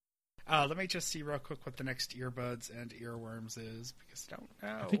Let me just see real quick what the next Earbuds and Earworms is, because I don't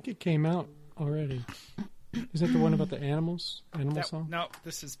know. I think it came out already. Is that the one about the animals? Animal song? No,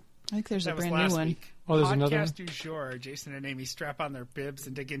 this is... I think there's a that was brand new last one. week. Oh, there's another one? Podcast du jour. Jason and Amy strap on their bibs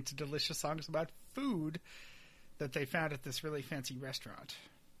and dig into delicious songs about food that they found at this really fancy restaurant.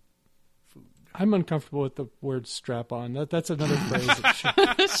 Food. I'm uncomfortable with the word strap on. That's another phrase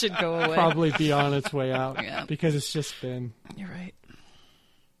that Should go away. probably be on its way out. Yeah. Because it's just been... You're right.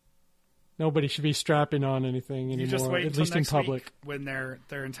 Nobody should be strapping on anything anymore, You just wait at until least in next public. week when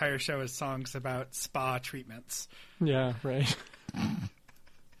their entire show is songs about spa treatments. Yeah, right.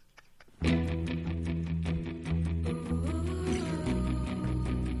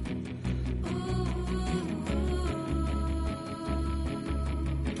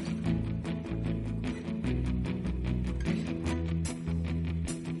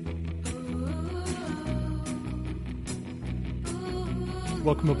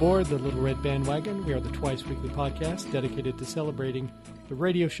 Welcome aboard the Little Red Bandwagon. We are the twice weekly podcast dedicated to celebrating the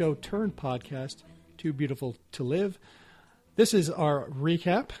radio show turned podcast, Too Beautiful to Live. This is our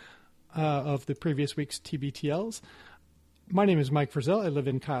recap of the previous week's TBTLs. My name is Mike Frizzell. I live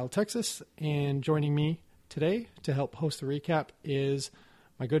in Kyle, Texas, and joining me today to help host the recap is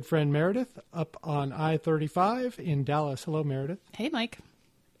my good friend Meredith up on I-35 in Dallas. Hello, Meredith. Hey, Mike.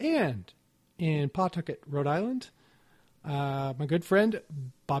 And in Pawtucket, Rhode Island, my good friend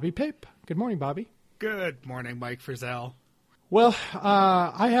Bobby Pape. Good morning, Bobby. Good morning, Mike Frizzell. Well,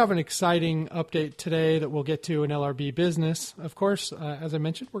 I have an exciting update today that we'll get to in LRB Business. Of course, as I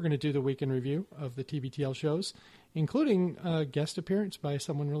mentioned, we're going to do the weekend review of the TBTL shows, including a guest appearance by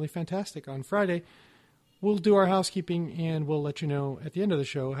someone really fantastic on Friday. We'll do our housekeeping, and we'll let you know at the end of the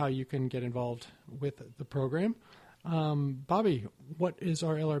show how you can get involved with the program. Bobby, what is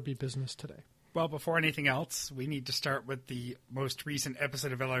our LRB Business today? Well, before anything else, we need to start with the most recent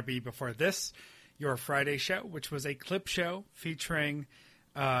episode of LRB before this, Your Friday Show, which was a clip show featuring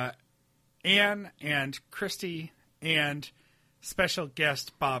Anne and Christy and special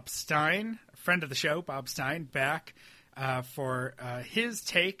guest Bob Stein, a friend of the show, Bob Stein, back for his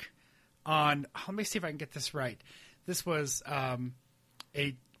take on, let me see if I can get this right. This was a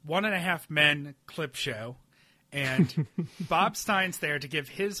 1.5 Men clip show. And Bob Stein's there to give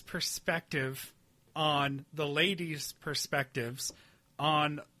his perspective on the ladies' perspectives,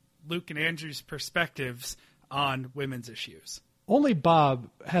 on Luke and Andrew's perspectives on women's issues. Only Bob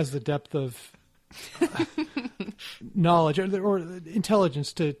has the depth of knowledge or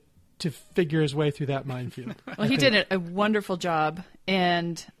intelligence to figure his way through that minefield. Well, he did a wonderful job,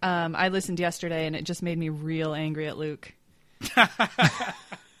 and I listened yesterday, and it just made me real angry at Luke.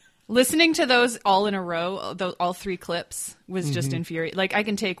 Listening to those all in a row, all three clips, was just infuriating. Like, I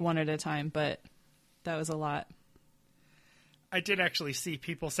can take one at a time, but that was a lot. I did actually see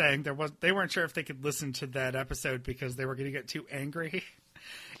people saying they weren't sure if they could listen to that episode because they were going to get too angry.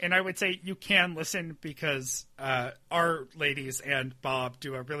 And I would say you can listen because our ladies and Bob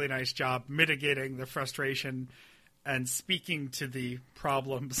do a really nice job mitigating the frustration and speaking to the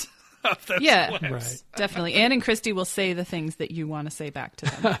problems of those clips. Right. Definitely. Anne and Christy will say the things that you want to say back to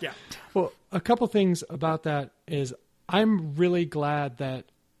them. Yeah. Well, a couple things about that is I'm really glad that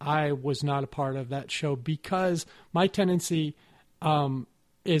I was not a part of that show because my tendency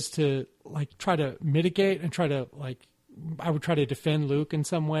is to try to mitigate and I would try to defend Luke in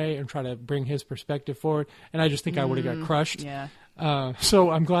some way and try to bring his perspective forward. And I just think I would have got crushed. Yeah.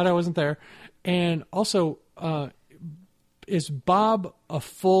 So I'm glad I wasn't there. And also, is Bob a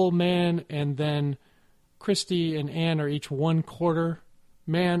full man and then Christy and Ann are each 1/4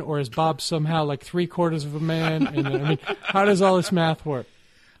 man, or is Bob somehow like 3/4 of a man? And then, I mean, how does all this math work?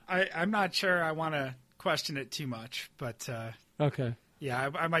 I'm not sure I want to question it too much, but Okay. yeah,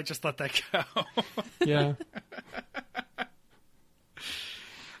 I might just let that go. Yeah.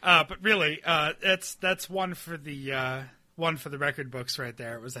 But really, that's one for the record books right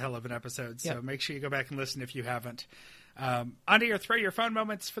there. It was a hell of an episode, so make sure you go back and listen if you haven't. Onto your Throw Your Phone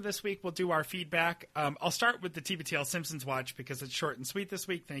moments for this week. We'll do our feedback. I'll start with the TBTL Simpsons watch because it's short and sweet this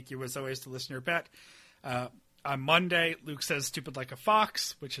week. Thank you, as always, to listener Bet. On Monday, Luke says "stupid like a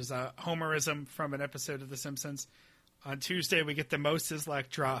fox," which is a Homerism from an episode of The Simpsons. On Tuesday, we get the Mo Sizlak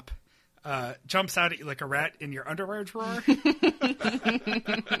drop. Jumps out at you like a rat in your underwear drawer.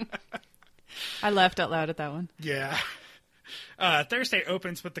 I laughed out loud at that one. Yeah. Thursday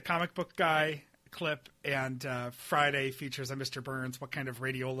opens with the comic book guy clip, and Friday features a Mr. Burns. What kind of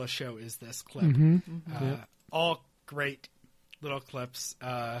radiola show is this clip? All great little clips.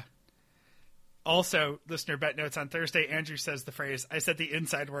 Also, listener Bet notes on Thursday, Andrew says the phrase, "I said the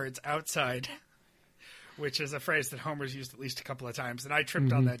inside words outside," which is a phrase that Homer's used at least a couple of times. And I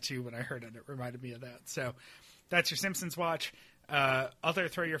tripped on that too when I heard it. It reminded me of that. So that's your Simpsons watch. Other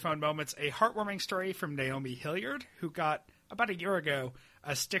Throw Your Phone moments, a heartwarming story from Naomi Hilliard, who got, about a year ago,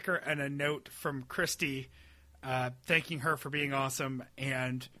 a sticker and a note from Christy thanking her for being awesome,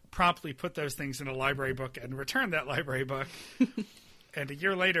 and promptly put those things in a library book and returned that library book. And a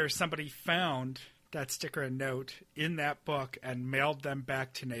year later, somebody found that sticker and note in that book and mailed them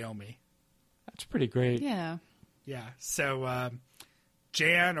back to Naomi. That's pretty great. Yeah. Yeah. So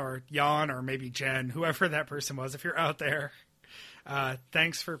Jan or Jan or maybe Jen, whoever that person was, if you're out there,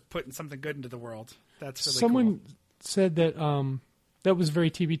 thanks for putting something good into the world. That's really Someone cool. said that that was a very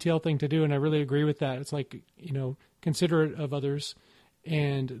TBTL thing to do, and I really agree with that. It's like, considerate of others,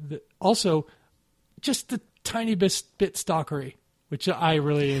 and also just the tiny bit stalkery, which I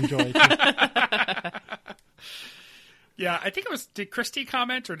really enjoyed. Yeah, I think it was, did Christy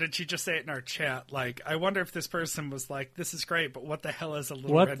comment or did she just say it in our chat? Like, I wonder if this person was like, this is great, but what the hell is a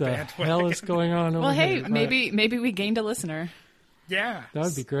little What red the bandwagon? hell is going on over Well, hey, here? maybe we gained a listener. Yeah. That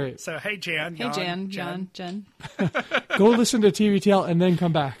would be great. So, hey, Jan. Hey, Jen. Go listen to TBTL and then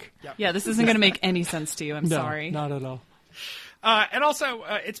come back. Yep. Yeah, this isn't going to make any sense to you. I'm No, sorry. not at all. And also,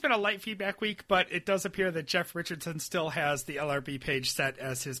 it's been a light feedback week, but it does appear that Jeff Richardson still has the LRB page set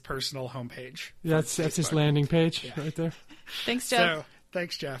as his personal homepage. That's his landing page right there. Thanks, Jeff. So,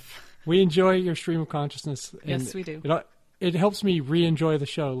 thanks, Jeff. We enjoy your stream of consciousness. And Yes, we do. It helps me re-enjoy the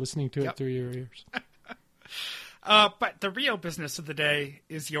show, listening to it Yep. through your ears. But the real business of the day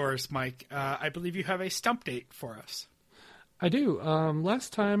is yours, Mike. I believe you have a stump date for us. I do.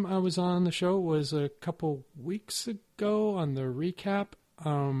 Last time I was on the show was a couple weeks ago on the recap.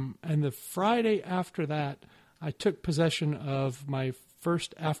 And the Friday after that, I took possession of my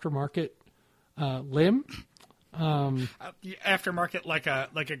first aftermarket limb. Aftermarket, like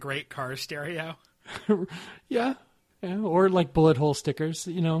a great car stereo. Yeah, or like bullet hole stickers,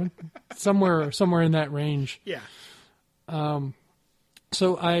 somewhere in that range. Yeah.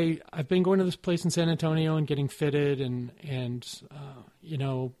 So I've been going to this place in San Antonio and getting fitted, and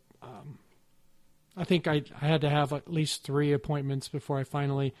I think I had to have at least 3 appointments before I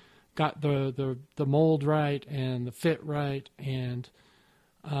finally got the mold right and the fit right and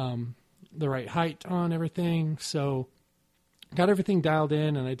the right height on everything. So got everything dialed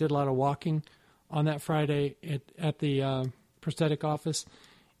in, and I did a lot of walking on that Friday at the prosthetic office,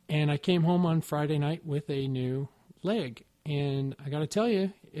 and I came home on Friday night with a new leg. And I got to tell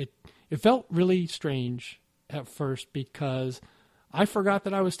you, it felt really strange at first because I forgot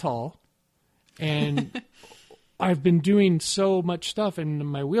that I was tall, and I've been doing so much stuff in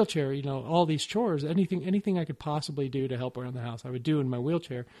my wheelchair. All these chores, anything I could possibly do to help around the house, I would do in my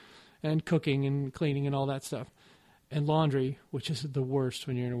wheelchair, and cooking and cleaning and all that stuff, and laundry, which is the worst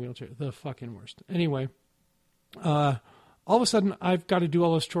when you're in a wheelchair, the fucking worst. Anyway, all of a sudden I've got to do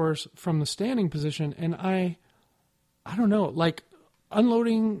all those chores from the standing position, and I don't know, like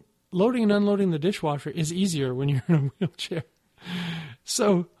loading and unloading the dishwasher is easier when you're in a wheelchair.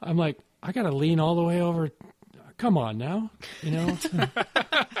 So I'm like, I got to lean all the way over. Come on now,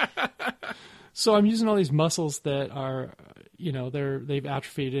 So I'm using all these muscles that are, they've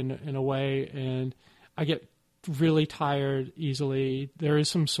atrophied in a way, and I get really tired easily. There is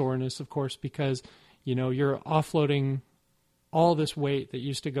some soreness, of course, because, you're offloading all this weight that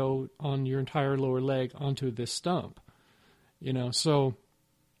used to go on your entire lower leg onto this stump. So,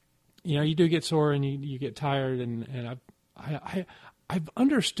 you do get sore and you get tired, and I've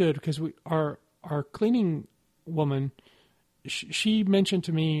understood because our cleaning woman, she mentioned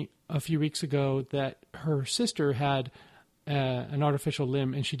to me a few weeks ago that her sister had an artificial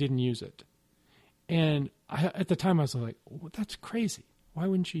limb and she didn't use it. And at the time I was like, well, that's crazy. Why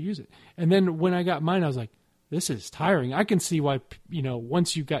wouldn't she use it? And then when I got mine, I was like, this is tiring. I can see why,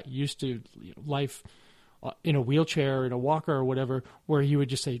 once you got used to life in a wheelchair, in a walker or whatever, where you would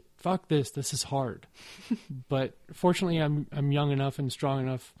just say, fuck this is hard. But fortunately I'm young enough and strong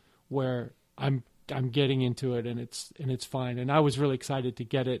enough where I'm getting into it, and it's fine. And I was really excited to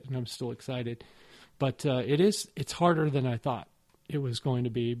get it, and I'm still excited. But it's harder than I thought it was going to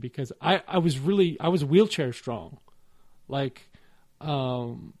be, because I was wheelchair strong. Like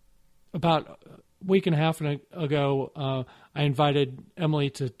about a week and a half ago, I invited Emily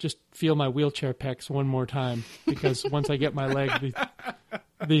to just feel my wheelchair pecs one more time, because once I get my leg,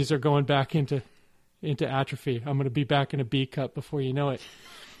 these are going back into atrophy. I'm going to be back in a B cup before you know it.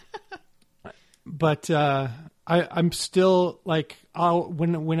 But I'm still like,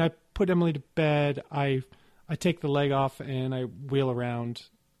 when I put Emily to bed, I take the leg off and I wheel around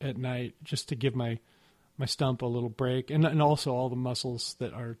at night just to give my stump a little break, and also all the muscles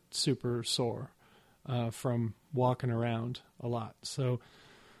that are super sore. from walking around a lot. So,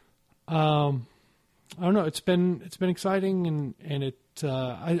 I don't know. It's been exciting, and it.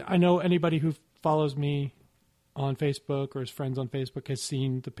 I know anybody who follows me on Facebook or his friends on Facebook has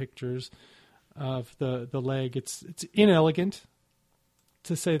seen the pictures of the leg. It's inelegant,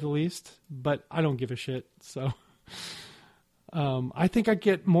 to say the least, but I don't give a shit. So, I think I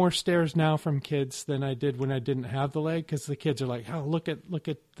get more stares now from kids than I did when I didn't have the leg, because the kids are like, "Oh, look at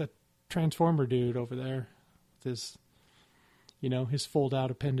the Transformer dude over there with his, his fold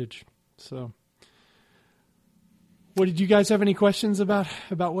out appendage." So, what did you guys have any questions about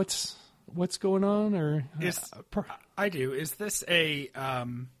what's going on, or I do. Is this a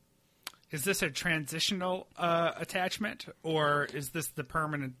transitional attachment, or is this the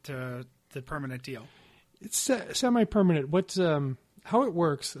permanent deal? It's semi-permanent. What's how it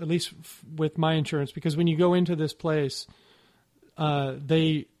works, at least with my insurance, because when you go into this place,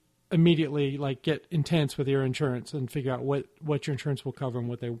 they immediately get intense with your insurance and figure out what your insurance will cover and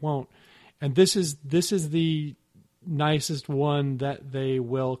what they won't. And this is the nicest one that they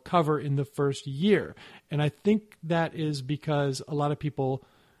will cover in the first year. And I think that is because a lot of people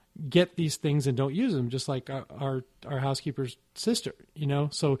get these things and don't use them, just like our housekeeper's sister,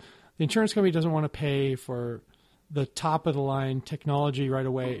 So the insurance company doesn't want to pay for the top of the line technology right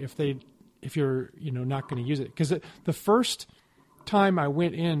away if you're not going to use it. Because the first time I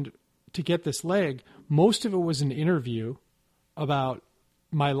went in to get this leg, most of it was an interview about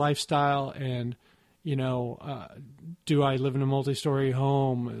my lifestyle and do I live in a multi-story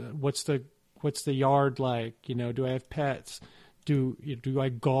home? What's the yard like? Do I have pets? Do I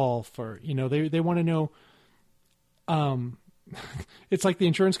golf? Or they want to know. It's like the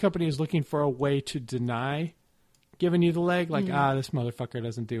insurance company is looking for a way to deny giving you the leg. Like, this motherfucker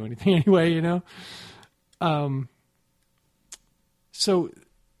doesn't do anything anyway. So,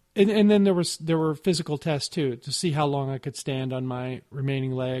 and then there were physical tests too, to see how long I could stand on my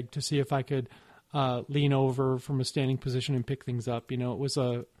remaining leg, to see if I could lean over from a standing position and pick things up. It was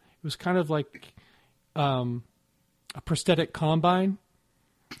kind of like a prosthetic combine,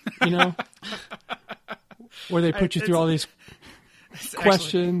 where they put you through all these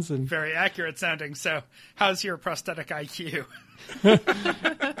questions and very accurate sounding. So, how's your prosthetic IQ?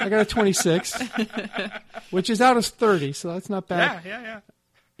 I got a 26, which is out of 30, so that's not bad.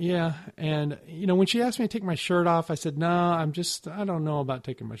 Yeah, and when she asked me to take my shirt off, I said, "No, I don't know about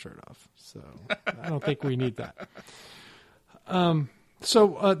taking my shirt off. So I don't think we need that."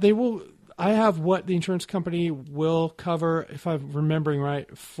 So they will. I have what the insurance company will cover, if I'm remembering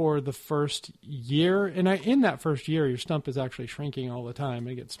right, for the first year. And in that first year, your stump is actually shrinking all the time.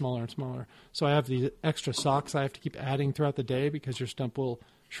 It gets smaller and smaller. So I have these extra socks I have to keep adding throughout the day, because your stump will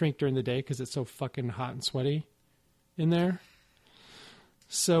shrink during the day because it's so fucking hot and sweaty in there.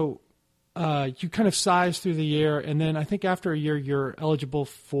 So you kind of size through the year, and then I think after a year you're eligible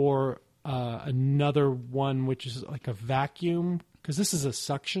for another one, which is like a vacuum, because this is a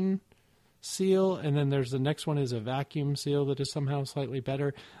suction seal, and then there's the next one is a vacuum seal that is somehow slightly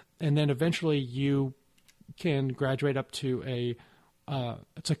better, and then eventually you can graduate up to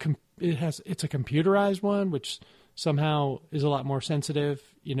it's a computerized one, which somehow is a lot more sensitive,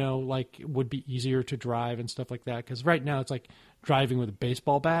 like would be easier to drive and stuff like that. Because right now it's like driving with a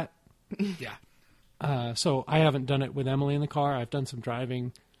baseball bat. Yeah. So I haven't done it with Emily in the car. I've done some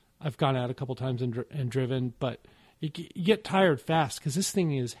driving. I've gone out a couple times and driven, but you get tired fast because this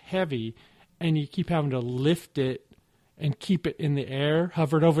thing is heavy, and you keep having to lift it and keep it in the air,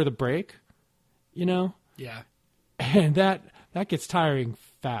 hovered over the brake, Yeah. And that gets tiring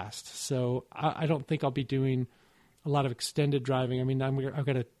fast. So I don't think I'll be doing a lot of extended driving. I mean, I've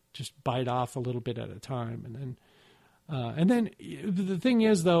got to just bite off a little bit at a time, and then the thing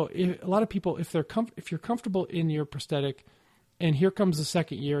is, though, a lot of people, if you're comfortable in your prosthetic, and here comes the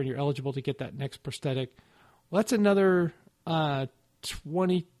second year, and you're eligible to get that next prosthetic, well, that's another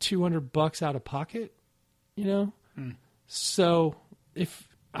 $2,200 out of pocket, So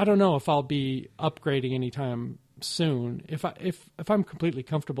I don't know if I'll be upgrading anytime soon. If I'm completely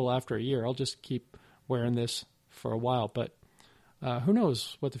comfortable after a year, I'll just keep wearing this for a while. But who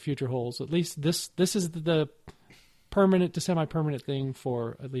knows what the future holds? At least this is the permanent to semi-permanent thing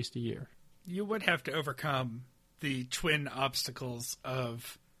for at least a year. You would have to overcome the twin obstacles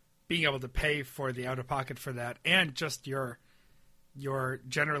of being able to pay for the out-of-pocket for that, and just your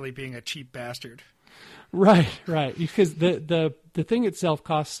generally being a cheap bastard. Right. Because the thing itself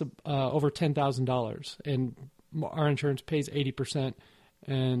costs over $10,000, and our insurance pays 80%,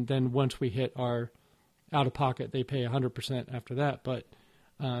 and then once we hit our out-of-pocket, they pay 100% after that. But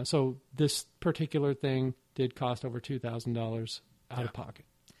so this particular thing did cost over $2,000 out of pocket.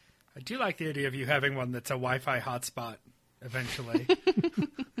 I do like the idea of you having one that's a Wi-Fi hotspot eventually.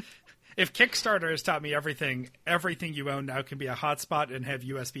 If Kickstarter has taught me everything you own now can be a hotspot and have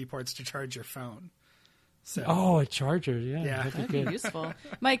USB ports to charge your phone. So, Oh, a charger. Yeah. Yeah. That'd be That'd be good. useful.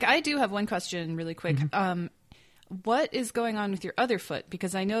 Mike, I do have one question really quick. What is going on with your other foot?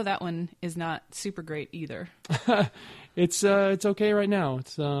 Because I know that one is not super great either. It's okay right now.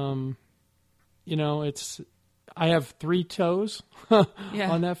 It's I have 3 toes Yeah.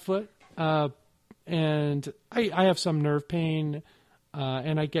 on that foot, and I have some nerve pain,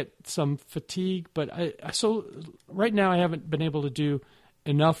 and I get some fatigue. But so right now I haven't been able to do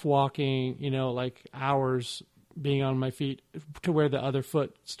enough walking, like hours being on my feet to where the other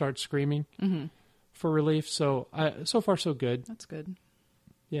foot starts screaming for relief. So so far so good. That's good.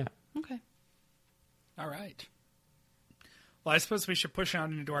 Yeah. Okay. all right. Well, I suppose we should push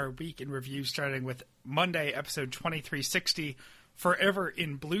on into our week in review, starting with Monday, episode 2360, Forever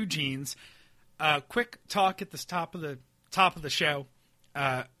in Blue Jeans. Quick talk at the top of the show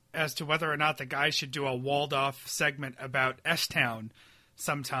as to whether or not the guys should do a walled-off segment about S-Town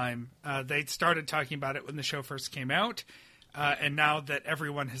sometime. They started talking about it when the show first came out, and now that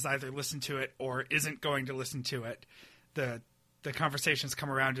everyone has either listened to it or isn't going to listen to it, the conversations come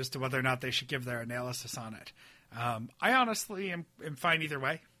around as to whether or not they should give their analysis on it. I honestly am fine either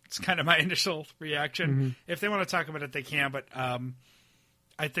way. It's kind of my initial reaction. If they want to talk about it, they can, but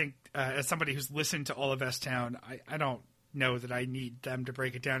I think as somebody who's listened to all of S-Town, I don't know that I need them to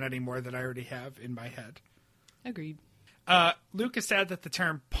break it down any more than I already have in my head. Agreed. Luke has said that the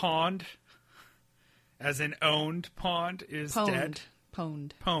term pond, as in owned pond, is dead.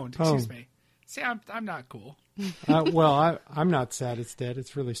 Pwned. Pwned, excuse me. See, I'm not cool. Well, I'm not sad it's dead.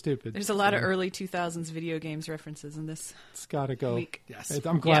 It's really stupid. There's a lot of early 2000s video games references in this It's got to go. week. Yes.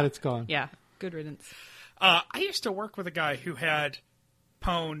 I'm glad Yeah. it's gone. Yeah. Good riddance. I used to work with a guy who had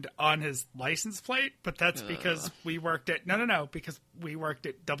pwned on his license plate, but that's because we worked at because we worked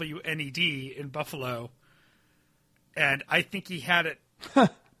at WNED in Buffalo, and I think he had it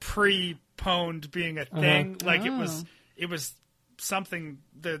pre-pwned being a thing. Like it was something.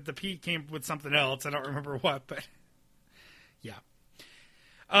 The P came with something else. I don't remember what, but yeah.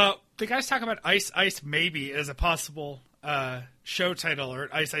 The guys talk about Ice Ice Maybe as a possible show title or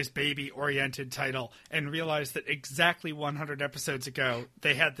Ice Ice Baby oriented title, and realized that exactly 100 episodes ago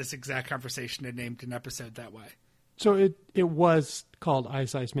they had this exact conversation and named an episode that way. So it was called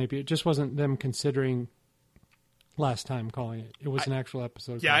Ice Ice Maybe. It just wasn't them considering last time calling it. It was an actual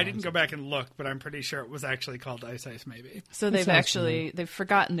episode. Yeah, called I didn't Ice go back and look, but I'm pretty sure it was actually called Ice Ice Maybe. So they've sounds they've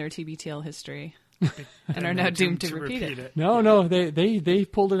forgotten their TBTL history and are now doomed to repeat it. No, they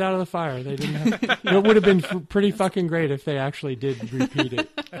pulled it out of the fire. They didn't have, it would have been pretty fucking great if they actually did repeat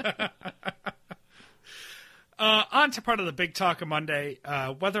it. On to part of the big talk of Monday,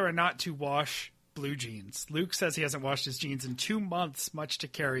 whether or not to wash blue jeans. Luke says he hasn't washed his jeans in 2 months, much to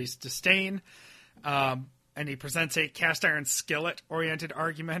Carrie's disdain. And he presents a cast iron skillet oriented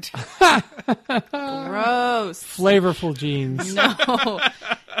argument. Gross. Flavorful jeans. No.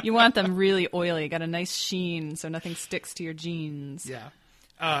 You want them really oily. Got a nice sheen so nothing sticks to your jeans. Yeah.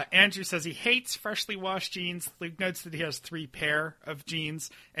 Andrew says he hates freshly washed jeans. Luke notes that he has 3 pair of jeans,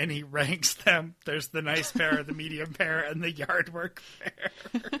 and he ranks them. There's the nice pair, the medium pair, and the yard work pair.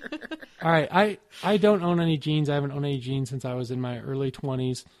 All right, I don't own any jeans. I haven't owned any jeans since I was in my early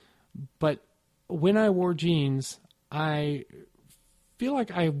 20s. But when I wore jeans, I feel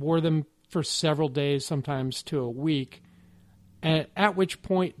like I wore them for several days, sometimes to a week, at which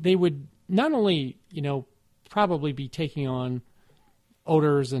point they would not only, probably be taking on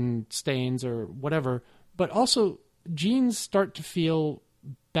odors and stains or whatever, but also jeans start to feel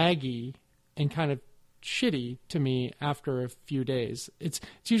baggy and kind of shitty to me after a few days. It's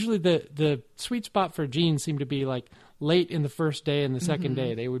usually the sweet spot for jeans seem to be like late in the first day and the second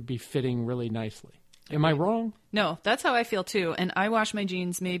day they would be fitting really nicely. Am I wrong? No, that's how I feel too. And I wash my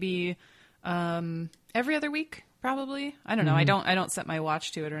jeans maybe every other week, probably. I don't know. I don't set my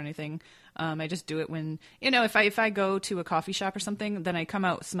watch to it or anything. I just do it when if I go to a coffee shop or something, then I come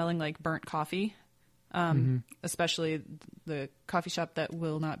out smelling like burnt coffee. Especially the coffee shop that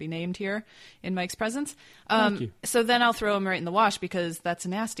will not be named here in Mike's presence. Thank you. So then I'll throw them right in the wash because that's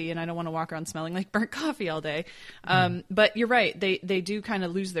nasty and I don't want to walk around smelling like burnt coffee all day. But you're right. They do kind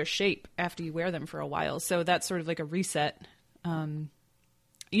of lose their shape after you wear them for a while. So that's sort of like a reset.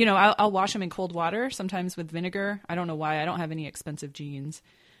 I'll wash them in cold water, sometimes with vinegar. I don't know why. I don't have any expensive jeans.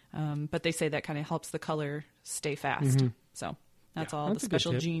 But they say that kind of helps the color stay fast. So that's all that's the a good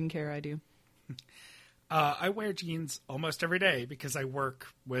special tip. jean care I do. I wear jeans almost every day because I work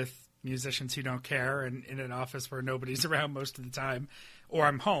with musicians who don't care and in an office where nobody's around most of the time. or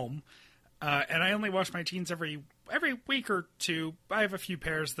I'm home. And I only wash my jeans every week or two. I have a few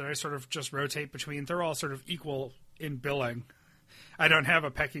pairs that I sort of just rotate between. They're all sort of equal in billing. I don't have a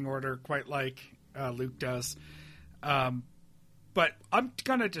pecking order quite like Luke does. But I'm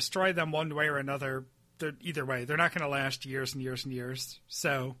going to destroy them one way or another. Either way, they're not going to last years and years and years.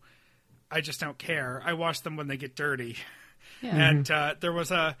 So I just don't care. I wash them when they get dirty. Yeah. And there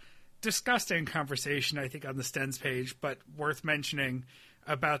was a disgusting conversation, I think, on the Stens page, but worth mentioning,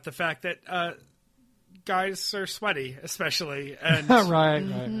 about the fact that guys are sweaty, especially. And,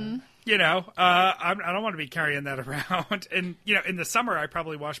 right. you know, I don't want to be carrying that around. And, you know, in the summer, I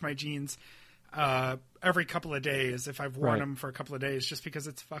probably wash my jeans every couple of days if I've worn them for a couple of days, just because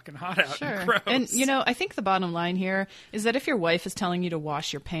it's fucking hot out and gross. And, you know, I think the bottom line here is that if your wife is telling you to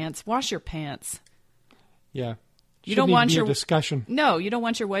wash your pants, wash your pants. Yeah. You don't want your discussion. No, you don't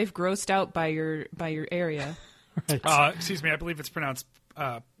want your wife grossed out by your area. Right. Excuse me, I believe it's pronounced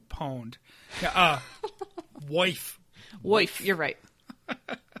pwned. Yeah, wife. Wife, you're right.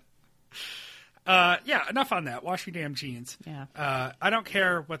 Yeah, enough on that. Wash your damn jeans. Yeah. I don't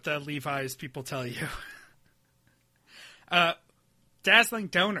care what the Levi's people tell you. Dazzling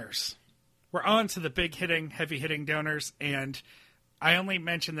donors. We're on to the big hitting, heavy hitting donors, and I only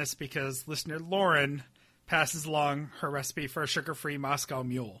mention this because listener Lauren passes along her recipe for a sugar-free Moscow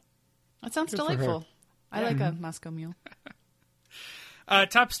Mule. That sounds Good for delightful. her. I like a Moscow Mule.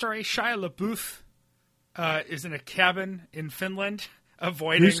 Top story, Shia LaBeouf is in a cabin in Finland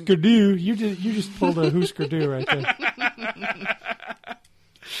avoiding... Husker-du. You just pulled a Husker-du right there.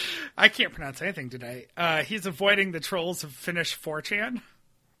 I can't pronounce anything today. He's avoiding the trolls of Finnish 4chan.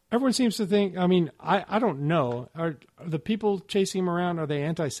 Everyone seems to think, I mean, I don't know. Are the people chasing him around, are they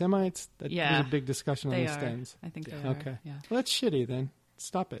anti-Semites? That was a big discussion on They the are. Stens. I think they are. Okay. Yeah. Well, that's shitty then.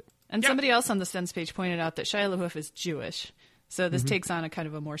 Stop it. And Yeah. somebody else on the Stens page pointed out that Shia LaBeouf is Jewish, so this takes on a kind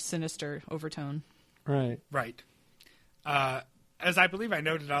of a more sinister overtone. Right. Right. As I believe I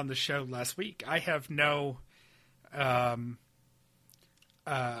noted on the show last week, I have no...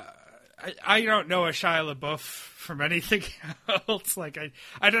 I don't know a Shia LaBeouf from anything else. Like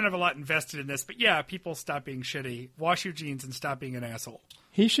I don't have a lot invested in this, but yeah, people stop being shitty. Wash your jeans and stop being an asshole.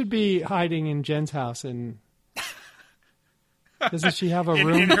 He should be hiding in Jen's house, and doesn't she have a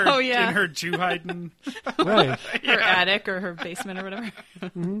room? In her, Oh, yeah. in her Jew hiding. Right. Her attic or her basement or whatever.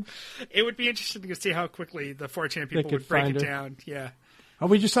 It would be interesting to see how quickly the 4chan people could would break find it her. down. Yeah. Oh,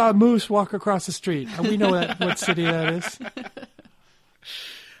 we just saw a moose walk across the street. And we know what city that is.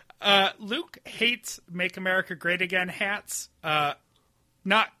 Luke hates "Make America Great Again" hats.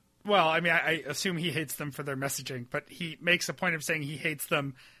 Not well. I mean, I assume he hates them for their messaging, but he makes a point of saying he hates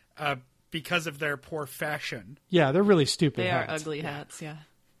them because of their poor fashion. Yeah, they're really stupid They are hats. ugly hats, yeah.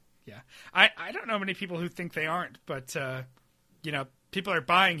 Yeah, I don't know many people who think they aren't, but you know, people are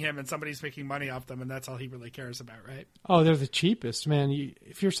buying him, and somebody's making money off them, and that's all he really cares about, right? Oh, they're the cheapest, man.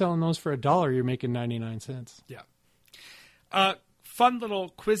 If you're selling those for $1, you're making 99 cents. Yeah. Fun little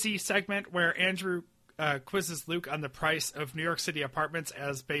quizzy segment where Andrew quizzes Luke on the price of New York City apartments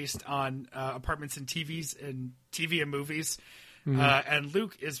as based on apartments in TV and movies. And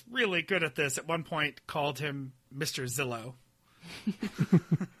Luke is really good at this. At one point called him Mr. Zillow.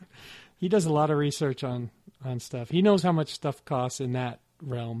 He does a lot of research on stuff. He knows how much stuff costs in that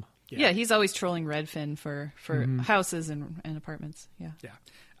realm. Yeah, he's always trolling Redfin for houses and apartments. Yeah.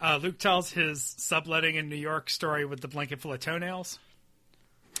 Yeah. Luke tells his subletting in New York story with the blanket full of toenails.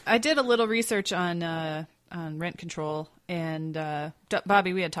 I did a little research on rent control, and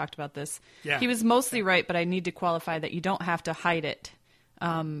Bobby, we had talked about this. Yeah. He was mostly right, but I need to qualify that you don't have to hide it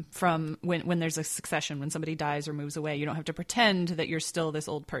from when there's a succession, when somebody dies or moves away. You don't have to pretend that you're still this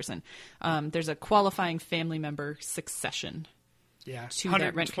old person. There's a qualifying family member succession. Yeah. To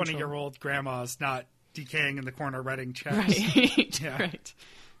that rent 120-year-old grandma's not decaying in the corner writing checks. Right. Yeah. Right.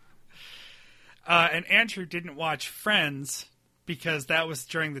 And Andrew didn't watch Friends because that was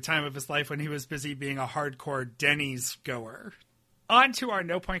during the time of his life when he was busy being a hardcore Denny's goer. On to our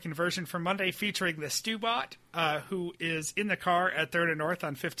No Point Conversion for Monday, featuring the Stewbot, who is in the car at 3rd and North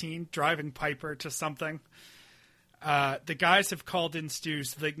on 15, driving Piper to something. The guys have called in Stu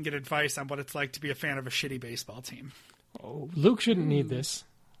so they can get advice on what it's like to be a fan of a shitty baseball team. Oh, Luke shouldn't need this.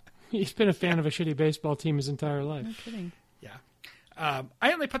 He's been a fan of a shitty baseball team his entire life. No kidding. Yeah.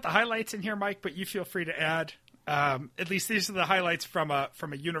 I only put the highlights in here, Mike, but you feel free to add. At least these are the highlights from a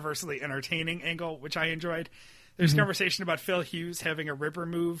universally entertaining angle, which I enjoyed. There's conversation about Phil Hughes having a rib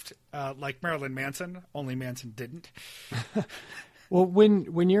removed, like Marilyn Manson. Only Manson didn't. Well,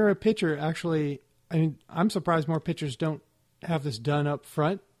 when you're a pitcher, actually, I mean, I'm surprised more pitchers don't have this done up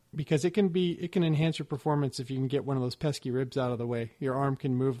front. because it can enhance your performance if you can get one of those pesky ribs out of the way. Your arm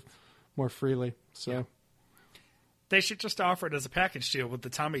can move more freely. So yeah. They should just offer it as a package deal with the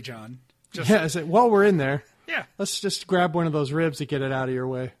Tommy John. While we're in there, yeah, let's just grab one of those ribs to get it out of your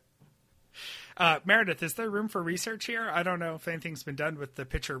way. Meredith, is there room for research here? I don't know if anything's been done with the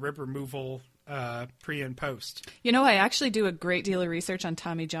pitcher rib removal pre and post. I actually do a great deal of research on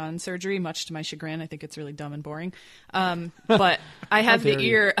Tommy John surgery, much to my chagrin. I think it's really dumb and boring. But I have the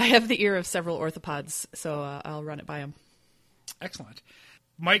ear. I have the ear of several orthopods, so I'll run it by him. Excellent.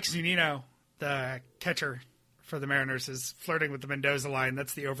 Mike Zunino, the catcher for the Mariners, is flirting with the Mendoza line.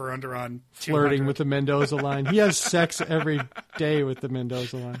 That's the over-under on 200. Flirting with the Mendoza line. He has sex every day with the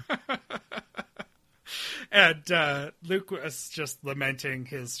Mendoza line. And Luke was just lamenting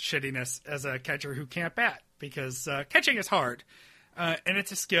his shittiness as a catcher who can't bat, because catching is hard, and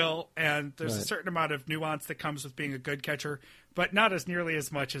it's a skill, and there's a certain amount of nuance that comes with being a good catcher, but not as nearly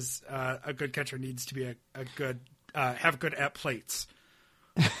as much as a good catcher needs to be a good have good at plates.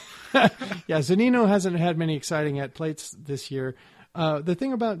 Yeah, Zunino hasn't had many exciting at plates this year. The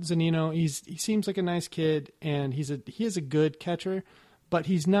thing about Zunino, he seems like a nice kid, and he is a good catcher, but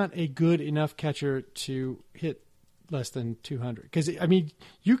he's not a good enough catcher to hit less than 200. Because, I mean,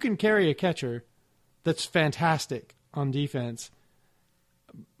 you can carry a catcher that's fantastic on defense,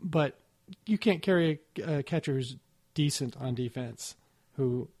 but you can't carry a catcher who's decent on defense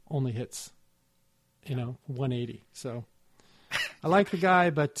who only hits, 180. So I like the guy,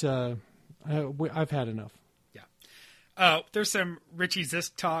 but I've had enough. Yeah. There's some Richie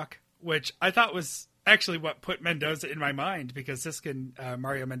Zisk talk, which I thought was actually what put Mendoza in my mind, because Zisk and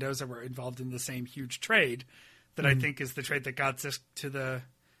Mario Mendoza were involved in the same huge trade that I think is the trade that got Zisk to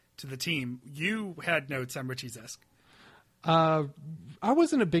the team. You had notes on Richie Zisk. I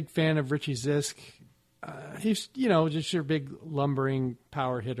wasn't a big fan of Richie Zisk. He's, just your big lumbering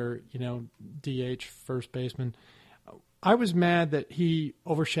power hitter, DH first baseman. I was mad that he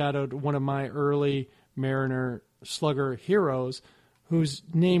overshadowed one of my early Mariner slugger heroes, whose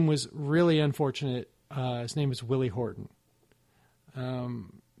name was really unfortunate. His name is Willie Horton.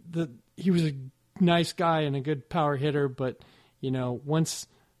 He was a nice guy and a good power hitter, but once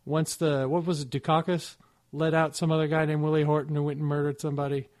what was it, Dukakis let out some other guy named Willie Horton who went and murdered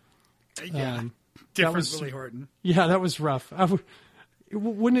somebody. Different Willie Horton. Yeah, that was rough.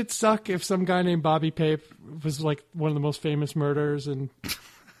 Wouldn't it suck if some guy named Bobby Pape was like one of the most famous murderers? And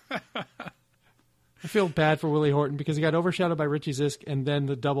I feel bad for Willie Horton because he got overshadowed by Richie Zisk, and then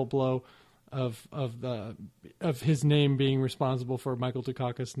the double blow of his name being responsible for Michael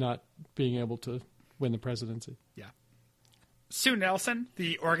Dukakis not being able to win the presidency. Yeah. Sue Nelson,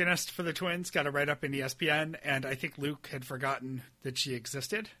 the organist for the Twins, got a write-up in ESPN, and I think Luke had forgotten that she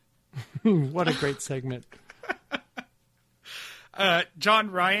existed. What a great segment.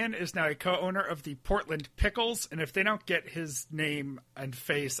 John Ryan is now a co-owner of the Portland Pickles, and if they don't get his name and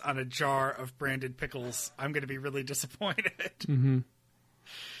face on a jar of branded pickles, I'm going to be really disappointed. Mm-hmm.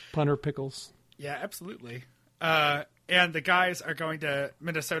 Punter Pickles. Yeah, absolutely. And the guys are going to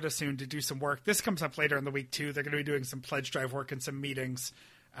Minnesota soon to do some work. This comes up later in the week, too. They're going to be doing some pledge drive work and some meetings.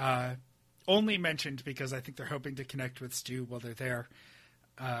 Only mentioned because I think they're hoping to connect with Stu while they're there.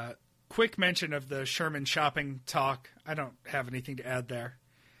 Quick mention of the Sherman shopping talk. I don't have anything to add there.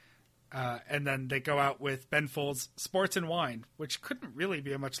 And then they go out with Ben Folds' Sports and Wine, which couldn't really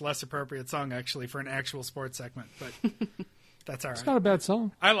be a much less appropriate song, actually, for an actual sports segment. But that's all right. It's not a bad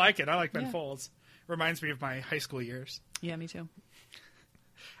song. I like it. I like Ben Folds. Reminds me of my high school years. Yeah, me too.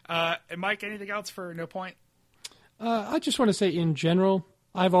 And Mike, anything else for No Point? I just want to say, in general,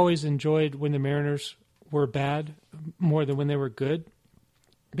 I've always enjoyed when the Mariners were bad more than when they were good.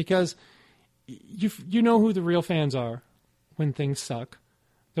 Because you know who the real fans are when things suck.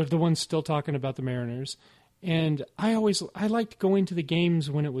 They're the ones still talking about the Mariners. And I liked going to the games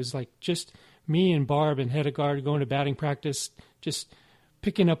when it was like just me and Barb and Hedegaard going to batting practice, just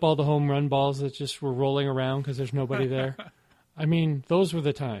picking up all the home run balls that just were rolling around because there's nobody there. I mean, those were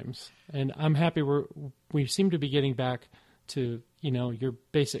the times. And I'm happy we seem to be getting back to, your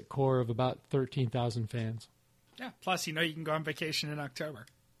basic core of about 13,000 fans. Yeah. Plus, you can go on vacation in October.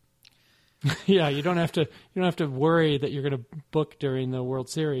 Yeah, you don't have to worry that you're going to book during the World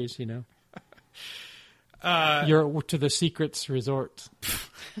Series. You're to the Secrets Resort.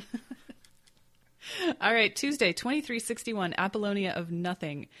 All right, Tuesday, 2361, Apollonia of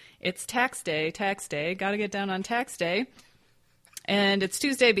Nothing. It's tax day. Got to get down on tax day. And it's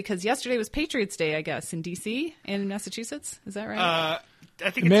Tuesday because yesterday was Patriots Day, I guess, in D.C. and in Massachusetts. Is that right? I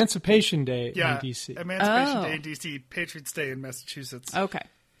think Emancipation Day in D.C. Emancipation Day in D.C., Patriots Day in Massachusetts. Okay.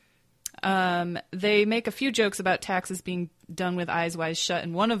 They make a few jokes about taxes being done with eyes wide shut,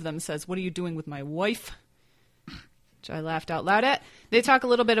 and one of them says, "What are you doing with my wife?" Which I laughed out loud at. They talk a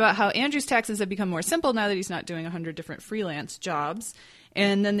little bit about how Andrew's taxes have become more simple now that he's not doing 100 different freelance jobs.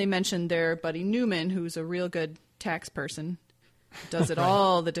 And then they mentioned their buddy Newman, who's a real good tax person, does it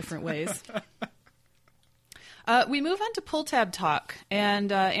all the different ways. We move on to pull tab talk,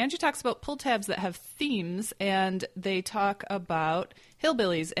 and Andrew talks about pull tabs that have themes, and they talk about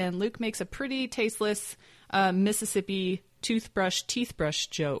hillbillies, and Luke makes a pretty tasteless Mississippi toothbrush teeth brush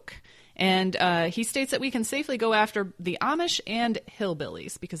joke. And he states that we can safely go after the Amish and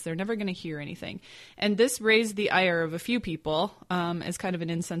hillbillies because they're never going to hear anything. And this raised the ire of a few people as kind of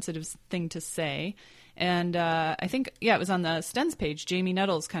an insensitive thing to say. And I think, it was on the Stens page. Jamie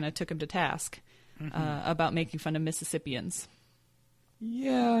Nettles kind of took him to task about making fun of Mississippians.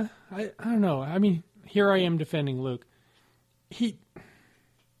 Yeah, I don't know. I mean, here I am defending Luke.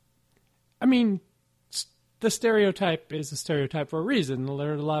 The stereotype is a stereotype for a reason.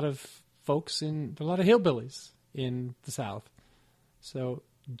 There are a lot of folks there are a lot of hillbillies in the South. So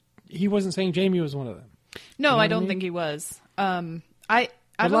he wasn't saying Jamie was one of them. No, you know I don't think he was. A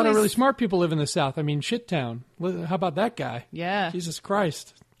lot of really smart people live in the South. I mean, Shittown. How about that guy? Yeah. Jesus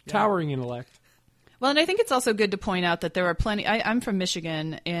Christ. Towering intellect. Well, and I think it's also good to point out that there are plenty. I'm from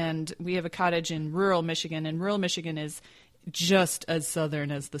Michigan, and we have a cottage in rural Michigan, and rural Michigan is just as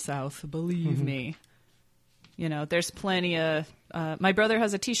southern as the South. Believe me. You know, there's plenty of... my brother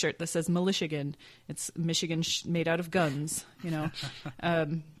has a T-shirt that says Michigan. It's Michigan made out of guns, you know.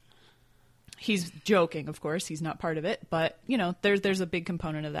 He's joking, of course. He's not part of it. But, you know, there's a big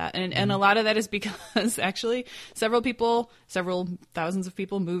component of that. And a lot of that is because, actually, several thousands of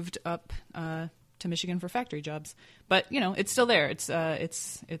people moved up to Michigan for factory jobs. But, you know, it's still there. It's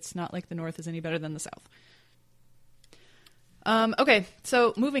not like the North is any better than the South. Okay,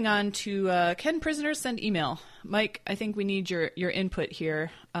 so moving on to can prisoners send email? Mike, I think we need your input here.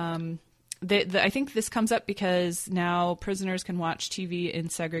 I think this comes up because now prisoners can watch TV in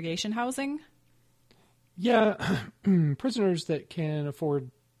segregation housing. Yeah, prisoners that can afford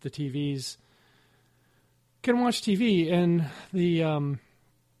the TVs can watch TV. And the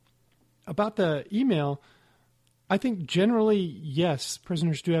about the email, I think generally, yes,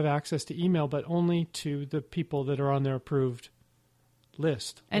 prisoners do have access to email, but only to the people that are on their approved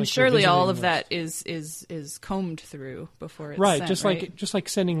list. And like surely all of list. that is combed through before it's right. sent, Just right? like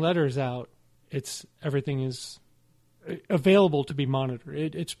sending letters out, everything is available to be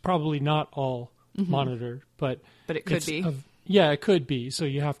monitored. It's probably not all monitored, but it could be. Yeah, it could be. So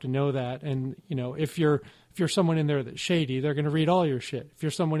you have to know that, and you know if you're someone in there that's shady, they're going to read all your shit. If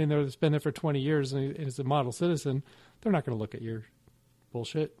you're someone in there that's been there for 20 years and is a model citizen, they're not going to look at your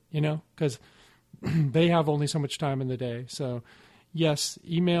bullshit, you know, because they have only so much time in the day. So, yes,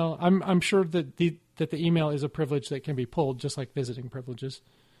 email. I'm sure that the email is a privilege that can be pulled, just like visiting privileges.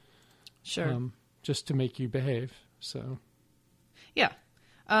 Sure. Just to make you behave. So. Yeah.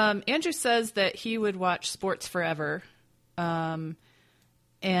 Andrew says that he would watch sports forever. And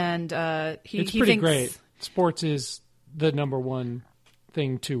it's he pretty thinks great. Sports is the number one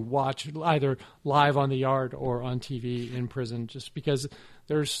thing to watch, either live on the yard or on TV in prison, just because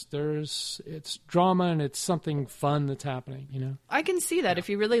it's drama and it's something fun that's happening, you know. I can see that if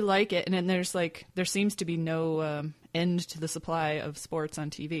you really like it, and then there seems to be no end to the supply of sports on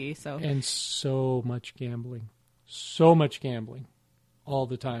TV. So and so much gambling all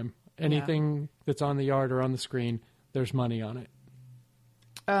the time. Anything that's on the yard or on the screen, there's money on it.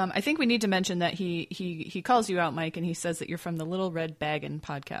 I think we need to mention that he calls you out, Mike, and he says that you're from the Little Red Baggin'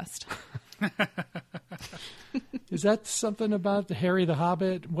 podcast. Is that something about Harry the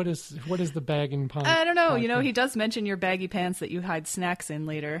Hobbit? What is the Baggin' podcast? I don't know. You know, he does mention your baggy pants that you hide snacks in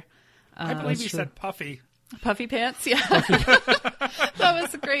later. I believe he said puffy. Puffy pants, yeah. That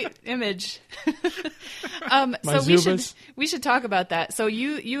was a great image. So we should talk about that. So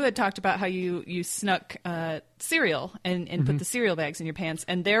you had talked about how you snuck cereal and put the cereal bags in your pants,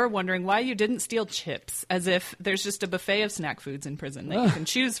 and they're wondering why you didn't steal chips, as if there's just a buffet of snack foods in prison that you can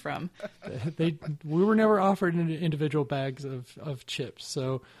choose from. We were never offered individual bags of chips.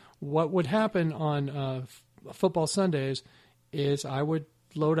 So what would happen on football Sundays is I would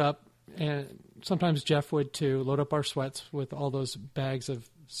load up, and sometimes Jeff would too, load up our sweats with all those bags of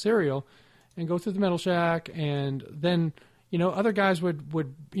cereal and go through the metal shack. And then, you know, other guys would,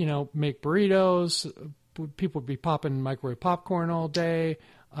 you know, make burritos. People would be popping microwave popcorn all day.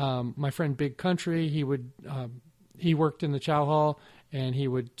 My friend Big Country, he worked in the chow hall, and he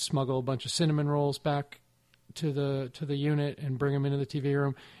would smuggle a bunch of cinnamon rolls back to the unit and bring them into the TV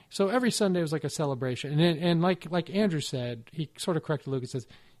room. So every Sunday was like a celebration. And like Andrew said, he sort of corrected Luke and says,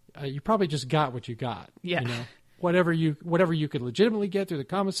 you probably just got what you got. Yeah. You know? Whatever you could legitimately get through the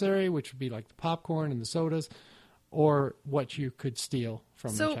commissary, which would be like the popcorn and the sodas, or what you could steal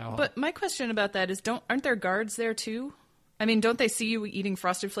from the chow hall. But my question about that is, aren't there guards there too? I mean, don't they see you eating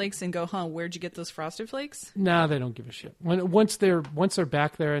Frosted Flakes and go, "Huh, where'd you get those Frosted Flakes?" No, they don't give a shit. Once they're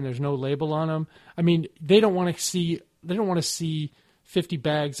back there and there's no label on them, I mean, they don't want to see 50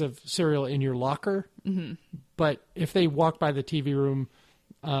 bags of cereal in your locker. Mm-hmm. But if they walk by the TV room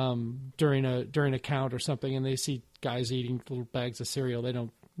during a count or something and they see guys eating little bags of cereal,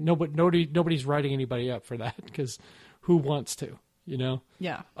 nobody's writing anybody up for that, because who wants to? You know?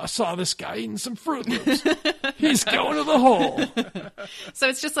 Yeah. I saw this guy eating some Fruit Loops. He's going to the hole. So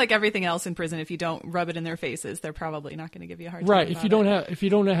it's just like everything else in prison. If you don't rub it in their faces, they're probably not going to give you a hard time. Right. If you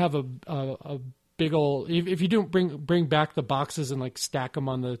don't have a big old, if you don't bring back the boxes and like stack them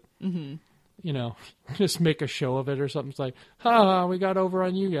on the, you know, just make a show of it or something. It's like, we got over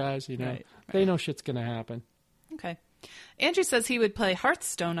on you guys. You know, Right. They know shit's going to happen. Okay. Andrew says he would play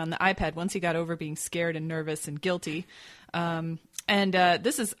Hearthstone on the iPad once he got over being scared and nervous and guilty.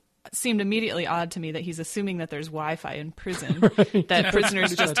 This seemed immediately odd to me that he's assuming that there's Wi-Fi in prison, right. That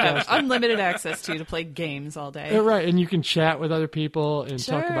prisoners just have unlimited access to play games all day. Yeah, right, and you can chat with other people and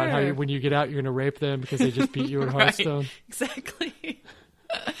Sure. talk about how when you get out, you're going to rape them because they just beat you at Hearthstone. Right. Exactly.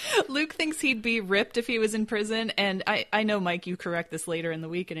 Luke thinks he'd be ripped if he was in prison, and I know, Mike, you correct this later in the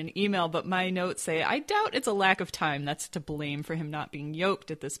week in an email, but my notes say, I doubt it's a lack of time that's to blame for him not being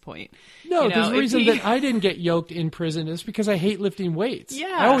yoked at this point. No, because the reason that I didn't get yoked in prison is because I hate lifting weights.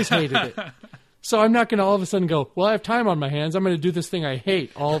 Yeah. I always hated it. So I'm not going to all of a sudden go, well, I have time on my hands. I'm going to do this thing I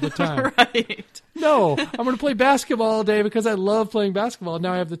hate all the time. Right. No, I'm going to play basketball all day because I love playing basketball.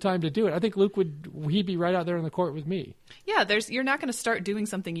 Now I have the time to do it. I think Luke he'd be right out there on the court with me. Yeah, you're not going to start doing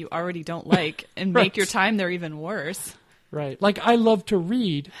something you already don't like and Right. make your time there even worse. Right. Like, I love to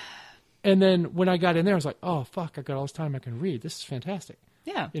read. And then when I got in there, I was like, oh, fuck, I got all this time I can read. This is fantastic.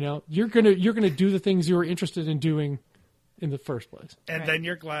 Yeah. You know, you're gonna do the things you were interested in doing in the first place. And Right. then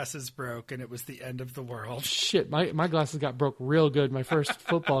your glasses broke, and it was the end of the world. Shit, my glasses got broke real good my first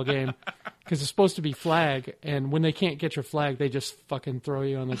football game, because it's supposed to be flag, and when they can't get your flag, they just fucking throw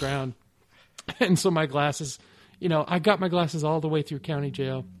you on the ground. And so my glasses, you know, I got my glasses all the way through county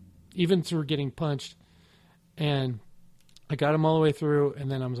jail, even through getting punched, and I got them all the way through, and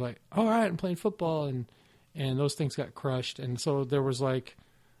then I was like, all right, I'm playing football, and those things got crushed, and so there was like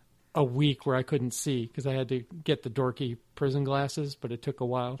a week where I couldn't see because I had to get the dorky prison glasses, but it took a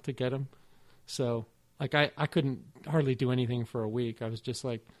while to get them. So like I couldn't hardly do anything for a week. I was just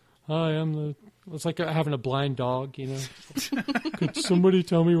like, it's like having a blind dog, you know. Could somebody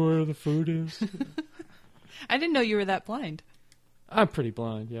tell me where the food is? I didn't know you were that blind. I'm pretty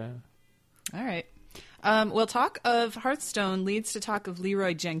blind, yeah. All right. Well, talk of Hearthstone leads to talk of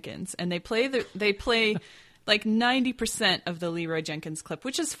Leroy Jenkins, and they play like 90% of the Leroy Jenkins clip,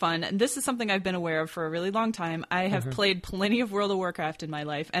 which is fun. And this is something I've been aware of for a really long time. I have played plenty of World of Warcraft in my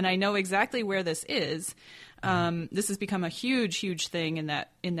life, and I know exactly where this is. This has become a huge, huge thing in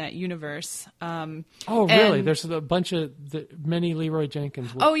that universe. Oh, really? There's a bunch of many Leroy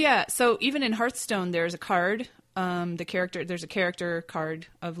Jenkins. Oh, yeah. So even in Hearthstone, there's a card. There's a character card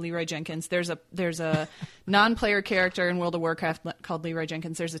of Leroy Jenkins. There's a non-player character in World of Warcraft called Leroy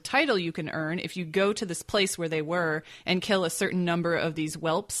Jenkins. There's a title you can earn if you go to this place where they were and kill a certain number of these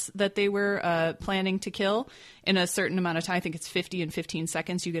whelps that they were planning to kill in a certain amount of time. I think it's 50 and 15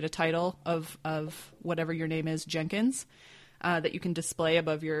 seconds. You get a title of whatever your name is, Jenkins, that you can display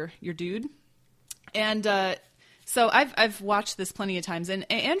above your dude. And so I've watched this plenty of times.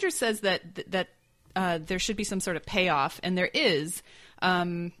 And Andrew says that there should be some sort of payoff, and there is,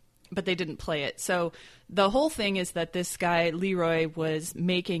 but they didn't play it. So the whole thing is that this guy, Leroy, was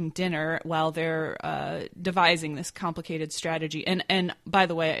making dinner while they're devising this complicated strategy. And by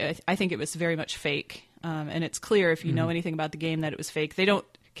the way, I think it was very much fake. And it's clear if you know anything about the game that it was fake. They don't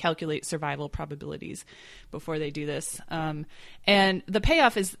calculate survival probabilities before they do this. And the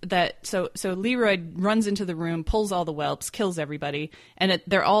payoff is that so Leroy runs into the room, pulls all the whelps, kills everybody, and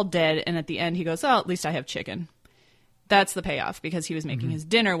they're all dead. And at the end, he goes, "Oh, at least I have chicken." That's the payoff, because he was making his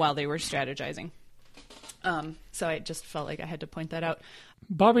dinner while they were strategizing. So I just felt like I had to point that out.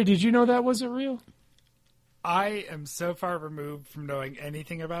 Bobby, did you know that wasn't real? I am so far removed from knowing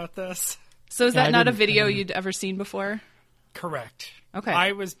anything about this. So is that not a video you'd ever seen before? Correct. Okay.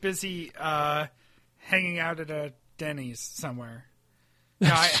 I was busy hanging out at a Denny's somewhere.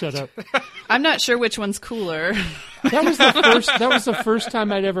 No, Shut up. I'm not sure which one's cooler. That was the first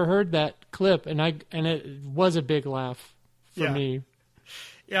time I'd ever heard that clip, and it was a big laugh for me.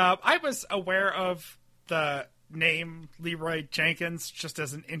 Yeah, I was aware of the name Leroy Jenkins just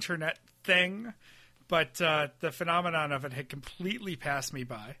as an internet thing, but the phenomenon of it had completely passed me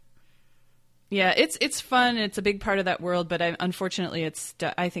by. Yeah, it's fun. It's a big part of that world, but unfortunately,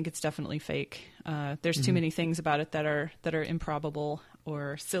 I think it's definitely fake. There's too many things about it that are improbable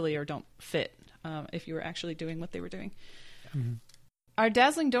or silly or don't fit if you were actually doing what they were doing. Mm-hmm. Our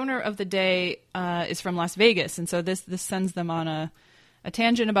dazzling donor of the day is from Las Vegas, and so this sends them on a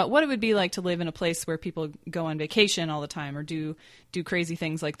tangent about what it would be like to live in a place where people go on vacation all the time or do crazy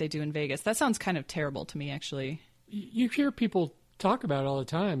things like they do in Vegas. That sounds kind of terrible to me, actually. You hear people talk about it all the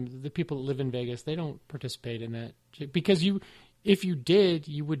time. The people that live in Vegas, they don't participate in that because if you did,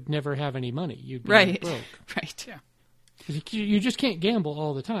 you would never have any money. You'd be broke. Right. Yeah. You just can't gamble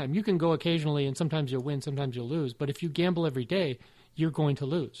all the time. You can go occasionally, and sometimes you'll win, sometimes you'll lose. But if you gamble every day, you're going to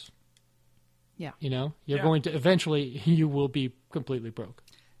lose. Yeah. You're going to eventually. You will be completely broke.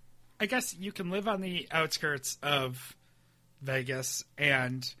 I guess you can live on the outskirts of Vegas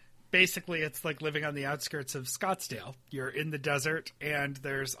and. Basically, it's like living on the outskirts of Scottsdale. You're in the desert, and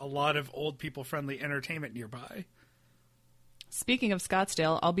there's a lot of old people-friendly entertainment nearby. Speaking of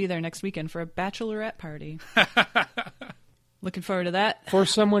Scottsdale, I'll be there next weekend for a bachelorette party. Looking forward to that. For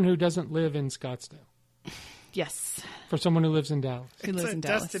someone who doesn't live in Scottsdale. Yes. For someone who lives in Dallas. It's a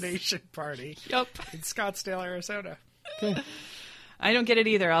destination party. Yep. In Scottsdale, Arizona. Okay. I don't get it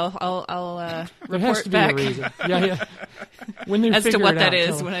either. I'll there has to be back. a reason. Yeah. When they as to what that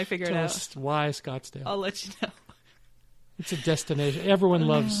is, tell, when I figure it tell out. us why Scottsdale? I'll let you know. It's a destination. Everyone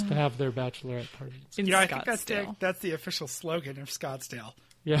loves to have their bachelorette parties. In I Scottsdale. think that's the official slogan of Scottsdale.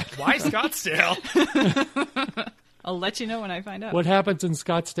 Yeah. Why Scottsdale? I'll let you know when I find out. What happens in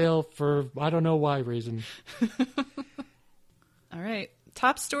Scottsdale for I don't know why reason. All right.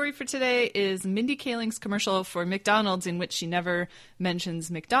 Top story for today is Mindy Kaling's commercial for McDonald's, in which she never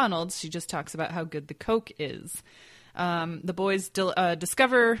mentions McDonald's. She just talks about how good the Coke is. The boys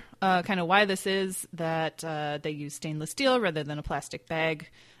discover kind of why this is, that they use stainless steel rather than a plastic bag.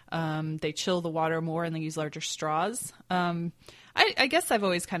 They chill the water more and they use larger straws. I guess I've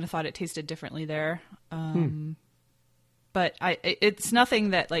always kind of thought it tasted differently there. But it's nothing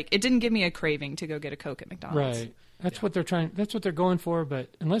that, like, it didn't give me a craving to go get a Coke at McDonald's. Right. That's what they're trying. That's what they're going for.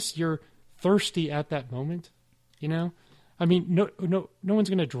 But unless you're thirsty at that moment, I mean, no one's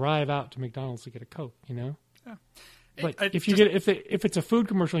going to drive out to McDonald's to get a Coke, Yeah. But if it's a food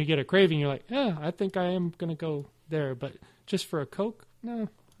commercial, and you get a craving, you're like, yeah, I think I am going to go there. But just for a Coke, no,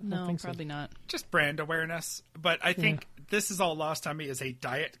 I don't think probably so. not. Just brand awareness. But I think this is all lost on me as a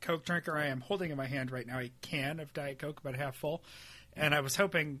Diet Coke drinker. I am holding in my hand right now a can of Diet Coke, about half full. And I was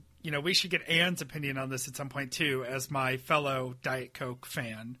hoping, we should get Anne's opinion on this at some point, too, as my fellow Diet Coke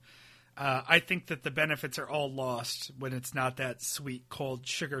fan. I think that the benefits are all lost when it's not that sweet, cold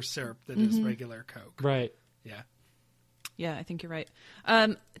sugar syrup that is regular Coke. Right. Yeah. Yeah, I think you're right.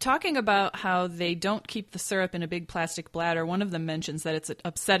 Talking about how they don't keep the syrup in a big plastic bladder, one of them mentions that it's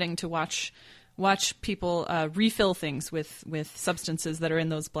upsetting to watch people refill things with substances that are in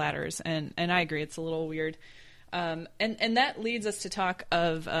those bladders. And I agree, it's a little weird. And that leads us to talk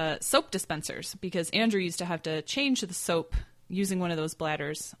of soap dispensers, because Andrew used to have to change the soap using one of those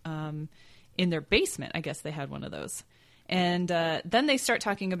bladders in their basement. I guess they had one of those. And then they start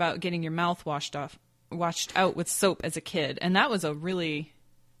talking about getting your mouth washed out with soap as a kid. And that was a really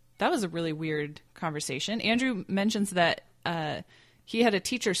weird conversation. Andrew mentions that he had a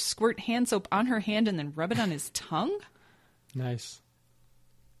teacher squirt hand soap on her hand and then rub it on his tongue. Nice.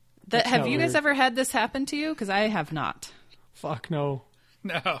 Have you guys ever had this happen to you? Because I have not. Fuck no.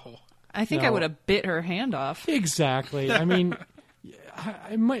 No. I think I would have bit her hand off. Exactly. I mean,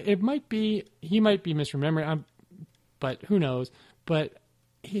 he might be misremembering, but who knows? But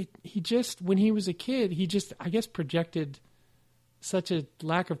he just, when he was a kid, he just, I guess, projected such a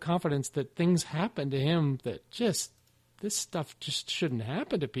lack of confidence that things happened to him that just, this stuff just shouldn't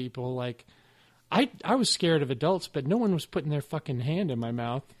happen to people. Like, I was scared of adults, but no one was putting their fucking hand in my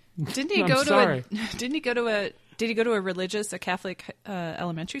mouth. Didn't he go to a Catholic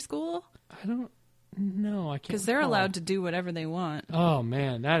elementary school? I don't know. I can't. Because they're allowed to do whatever they want. Oh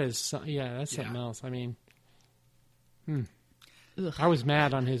man, that's something else. I mean, I was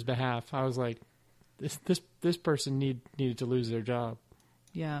mad on his behalf. I was like, this person needed to lose their job.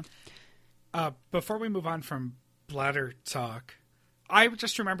 Yeah. Before we move on from bladder talk, I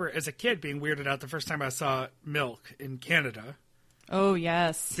just remember as a kid being weirded out the first time I saw milk in Canada. Oh,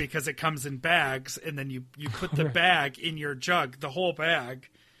 yes. Because it comes in bags, and then you put the bag in your jug, the whole bag,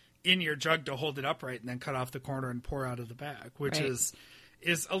 in your jug to hold it upright, and then cut off the corner and pour out of the bag, which is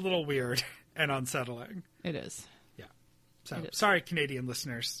a little weird and unsettling. It is. Yeah. So, sorry, Canadian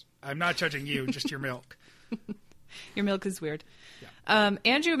listeners. I'm not judging you, just your milk. Your milk is weird. Yeah.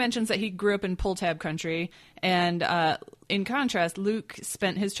 Andrew mentions that he grew up in pull tab country, and in contrast, Luke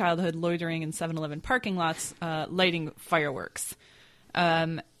spent his childhood loitering in 7-Eleven parking lots, lighting fireworks.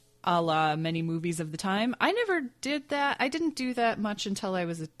 A la many movies of the time. I never did that. I didn't do that much until I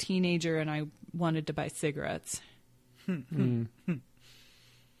was a teenager and I wanted to buy cigarettes. I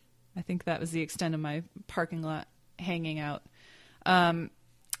think that was the extent of my parking lot hanging out.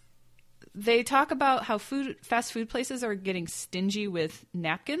 They talk about how fast food places are getting stingy with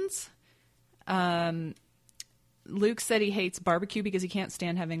napkins. Luke said he hates barbecue because he can't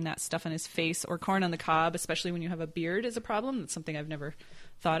stand having that stuff on his face, or corn on the cob, especially when you have a beard, is a problem. That's something I've never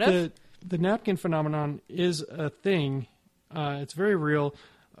thought of. The napkin phenomenon is a thing. It's very real.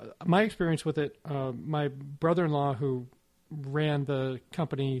 My experience with it, my brother-in-law who ran the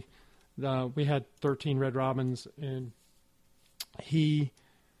company, we had 13 Red Robins, and he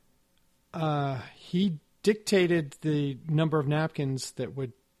dictated the number of napkins that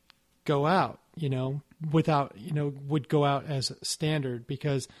would go out, would go out as standard,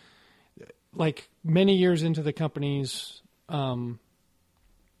 because like many years into the company's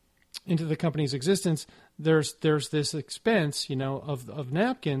existence, there's this expense, of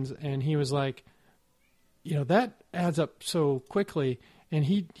napkins, and he was like, that adds up so quickly, and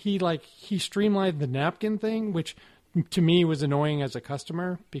he streamlined the napkin thing, which to me was annoying as a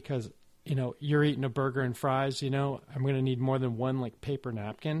customer, because you're eating a burger and fries, I'm going to need more than one paper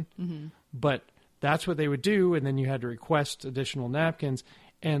napkin. Mm-hmm. But that's what they would do, and then you had to request additional napkins,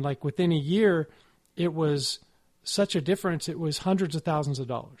 and within a year, it was such a difference. It was hundreds of thousands of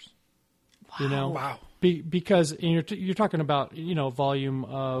dollars. Wow. Wow. Because you're talking about volume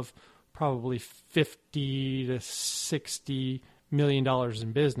of probably $50 to $60 million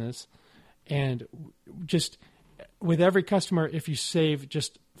in business, and just with every customer, if you save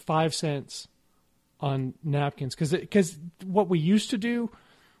just 5 cents on napkins, because what we used to do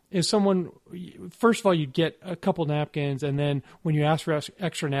is first of all, you'd get a couple napkins, and then when you asked for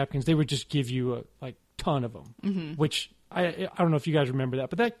extra napkins, they would just give you a ton of them, mm-hmm. which I don't know if you guys remember that,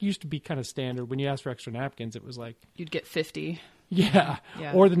 but that used to be kind of standard. When you asked for extra napkins, it was you'd get 50. Yeah.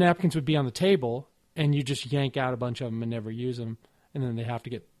 Or the napkins would be on the table, and you just yank out a bunch of them and never use them, and then they have to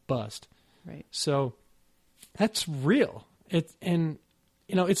get bussed. Right. So that's real. It's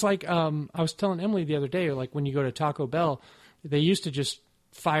like I was telling Emily the other day, when you go to Taco Bell, they used to just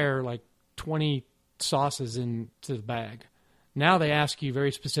fire 20 sauces into the bag. Now they ask you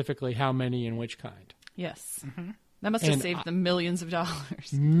very specifically how many and which kind. Yes. Mm-hmm. That must have saved them millions of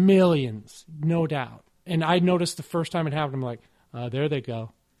dollars. Millions, no doubt. And I noticed the first time it happened, I'm like, there they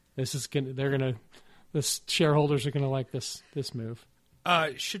go. The shareholders are gonna like this move.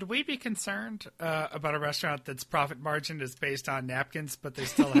 Should we be concerned about a restaurant that's profit margin is based on napkins, but they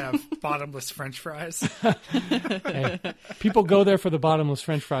still have bottomless French fries? Hey, people go there for the bottomless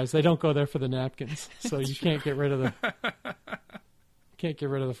French fries. They don't go there for the napkins. So you can't get rid of the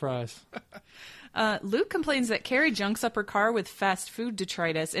fries. Luke complains that Carrie junks up her car with fast food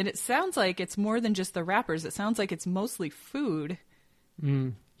detritus, and it sounds like it's more than just the wrappers. It sounds like it's mostly food.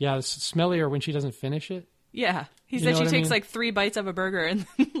 Yeah, it's smellier when she doesn't finish it. Yeah. He said she takes 3 bites of a burger and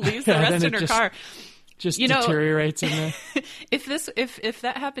leaves the rest in her car. Just deteriorates in there. If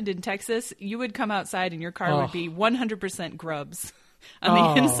that happened in Texas, you would come outside and your car would be 100% grubs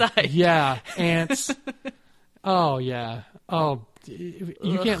on the inside. Yeah, ants. Oh, yeah. Oh,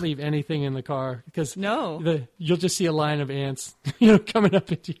 you can't leave anything in the car, because you'll just see a line of ants coming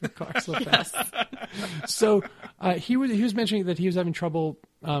up into your car so fast. So he was mentioning that he was having trouble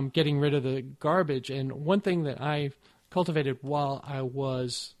getting rid of the garbage, and one thing that I cultivated while I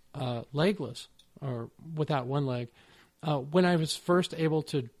was legless, or without one leg, when I was first able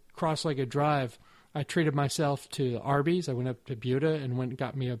to cross-legged drive, I treated myself to Arby's. I went up to Buda and went and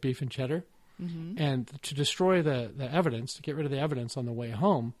got me a beef and cheddar. Mm-hmm. And to destroy the evidence, to get rid of the evidence on the way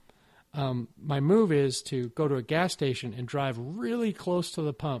home, my move is to go to a gas station and drive really close to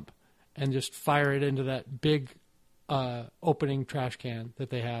the pump and just fire it into that big opening trash can that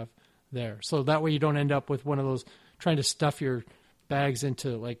they have there. So that way you don't end up with one of those trying to stuff your bags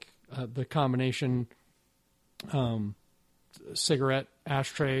into the combination cigarette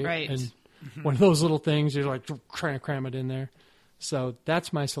ashtray. Right. And mm-hmm. one of those little things, you're trying to cram it in there. So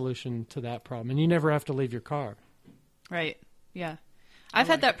that's my solution to that problem. And you never have to leave your car. Right. Yeah. I've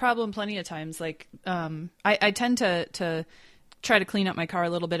had that problem plenty of times. I tend to try to clean up my car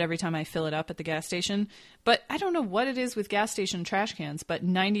a little bit every time I fill it up at the gas station. But I don't know what it is with gas station trash cans, but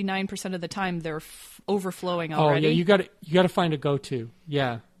 99% of the time they're overflowing already. Oh, yeah. You got to find a go-to.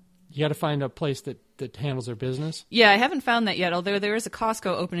 Yeah. you got to find a place that handles their business. Yeah, I haven't found that yet, although there is a Costco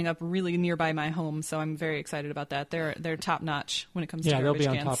opening up really nearby my home, so I'm very excited about that. They're top-notch when it comes to they'll garbage be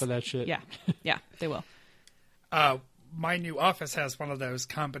on cans. top of that shit. Yeah, they will. My new office has one of those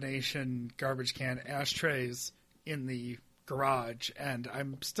combination garbage can ashtrays in the garage, and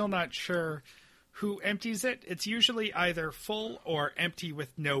I'm still not sure who empties it. It's usually either full or empty with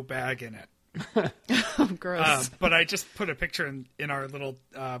no bag in it. Oh, gross. But I just put a picture in our little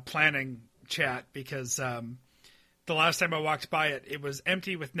planning chat because the last time I walked by it, it was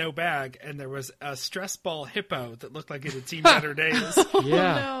empty with no bag, and there was a stress ball hippo that looked like it had seen better days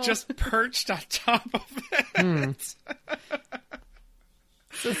Yeah. just perched on top of it.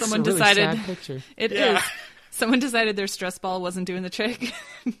 So It's someone a really decided sad picture. it is. Yeah. Someone decided their stress ball wasn't doing the trick.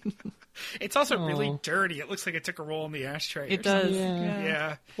 It's also really Oh. dirty. It looks like it took a roll in the ashtray. It or does. something. Yeah.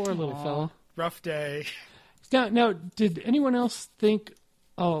 Yeah. Poor little fellow. Rough day. Now, did anyone else think,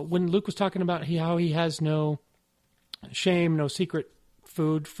 when Luke was talking about how he has no shame, no secret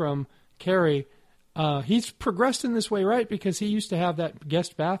food from Carrie, he's progressed in this way, right? Because he used to have that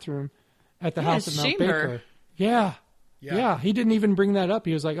guest bathroom at the house at Mount shame Baker. her. Yeah, he didn't even bring that up.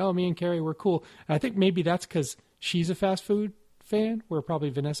 He was like, "Oh, me and Carrie were cool." And I think maybe that's because she's a fast food fan, where probably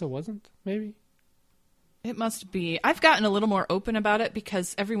Vanessa wasn't. Maybe. It must be. I've gotten a little more open about it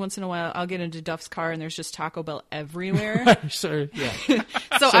because every once in a while I'll get into Duff's car and there's just Taco Bell everywhere. So yeah.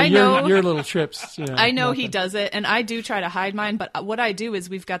 So I your, know your little trips. I know he nothing. does it, and I do try to hide mine. But what I do is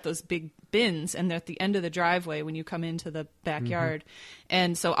we've got those big bins, and they're at the end of the driveway when you come into the backyard,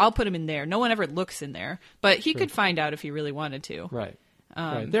 and so I'll put them in there. No one ever looks in there, but he could find out if he really wanted to. Right.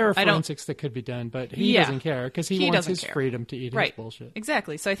 Right. There are I don't- forensics that could be done, but he Yeah. doesn't care because he wants doesn't his care. freedom to eat Right. his bullshit.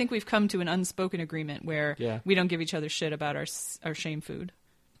 Exactly. So I think we've come to an unspoken agreement where Yeah. we don't give each other shit about our shame food.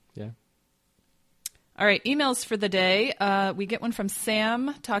 Yeah. All right, emails for the day. We get one from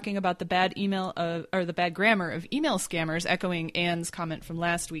Sam talking about the bad the bad grammar of email scammers, echoing Anne's comment from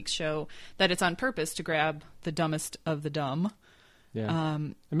last week's show that it's on purpose to grab the dumbest of the dumb. Yeah.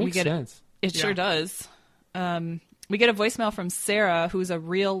 It we makes get sense. It sure does. We get a voicemail from Sarah, who's a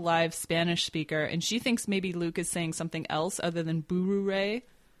real live Spanish speaker, and she thinks maybe Luke is saying something else other than burure,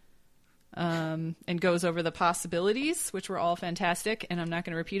 and goes over the possibilities, which were all fantastic, and I'm not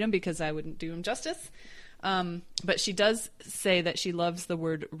going to repeat them because I wouldn't do them justice. But she does say that she loves the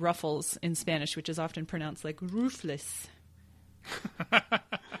word ruffles in Spanish, which is often pronounced like roofless.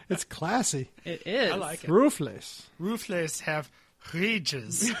 It's classy. It is. I like it. Roofless. Roofless have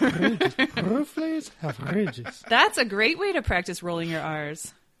ridges. Roofless have ridges. That's a great way to practice rolling your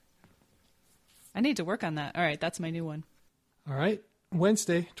R's. I need to work on that. All right, that's my new one. All right.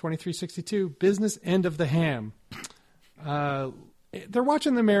 Wednesday, 2362, business end of the ham. They're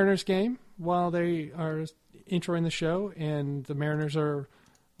watching the Mariners game while they are introing the show, and the Mariners are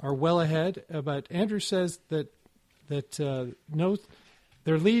well ahead. But Andrew says that no,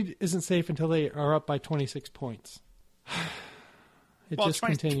 their lead isn't safe until they are up by 26 points. It just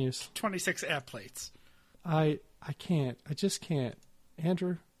continues. 26 app plates. I can't. I just can't.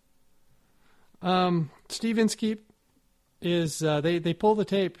 Andrew. Steve Inskeep is they pull the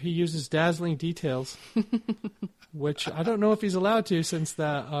tape. He uses dazzling details, which I don't know if he's allowed to since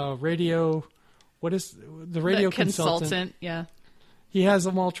the radio. What is the radio The consultant? Yeah. He has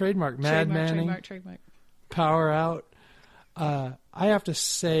them all trademarked. Mad Manning, Trademark. Power Out. I have to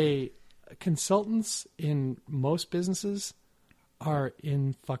say, consultants in most businesses are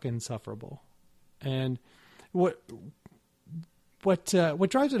insufferable. And what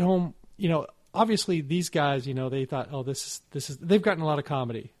drives it home, obviously these guys, they thought, oh, this is they've gotten a lot of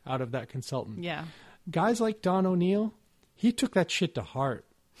comedy out of that consultant. Yeah. Guys like Don O'Neill, he took that shit to heart.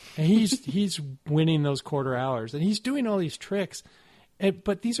 And he's winning those quarter hours, and he's doing all these tricks.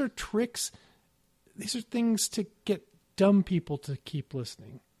 But these are tricks. These are things to get dumb people to keep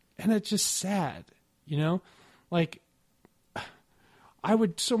listening. And it's just sad, Like, I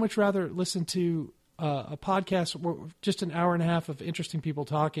would so much rather listen to a podcast where just an hour and a half of interesting people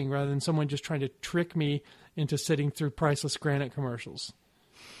talking rather than someone just trying to trick me into sitting through priceless granite commercials.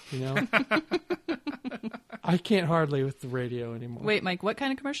 I can't hardly with the radio anymore. Wait, Mike, what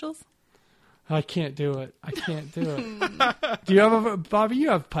kind of commercials? I can't do it. Do you have Bobby? You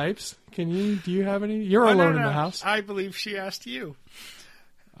have pipes. Do you have any? You're alone in the house. I believe she asked you.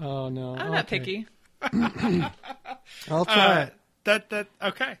 Oh no. I'm not picky. I'll try it.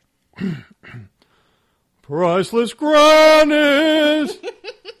 Okay. Priceless granite.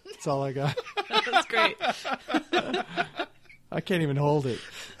 That's all I got. That's great. I can't even hold it.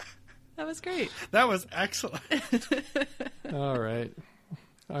 That was great. That was excellent. All right.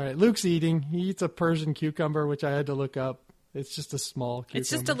 Luke's eating. He eats a Persian cucumber, which I had to look up. It's just a small cucumber. It's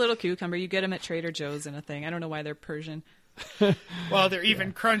just a little cucumber. You get them at Trader Joe's in a thing. I don't know why they're Persian. Well, they're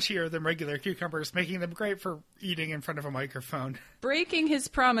even crunchier than regular cucumbers, making them great for eating in front of a microphone. Breaking his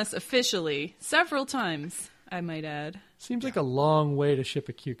promise officially several times, I might add. Seems like a long way to ship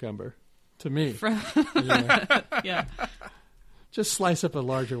a cucumber to me. Yeah. Just slice up a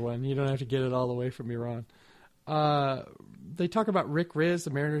larger one. You don't have to get it all the way from Iran. They talk about Rick Rizzs,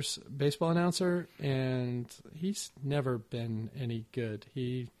 the Mariners baseball announcer, and he's never been any good.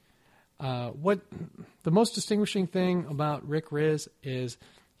 What the most distinguishing thing about Rick Rizzs is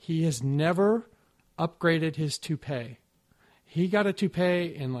he has never upgraded his toupee. He got a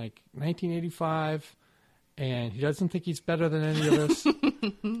toupee in like 1985, and he doesn't think he's better than any of us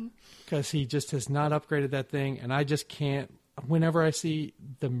because he just has not upgraded that thing. And I just can't. Whenever I see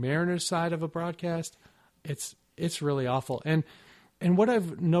the Mariners side of a broadcast, it's really awful. And what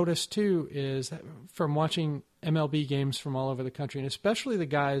I've noticed too is from watching MLB games from all over the country, and especially the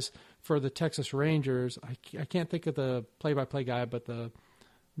guys for the Texas Rangers, I can't think of the play-by-play guy, but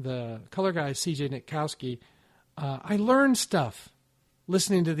the color guy, C.J. Nitkowski. I learned stuff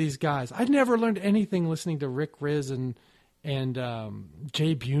listening to these guys. I'd never learned anything listening to Rick Rizzs and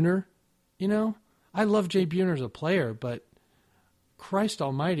Jay Buhner. You know, I love Jay Buhner as a player, but Christ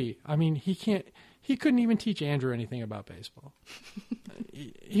Almighty, I mean, he couldn't even teach Andrew anything about baseball.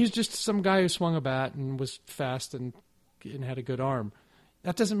 He's just some guy who swung a bat and was fast and had a good arm.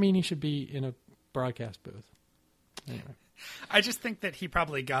 That doesn't mean he should be in a broadcast booth. Anyway. I just think that he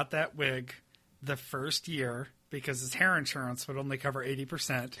probably got that wig the first year because his hair insurance would only cover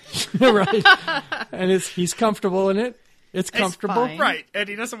 80%. Right. And he's comfortable in it. It's comfortable. fine. Right. And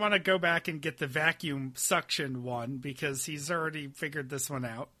he doesn't want to go back and get the vacuum suction one because he's already figured this one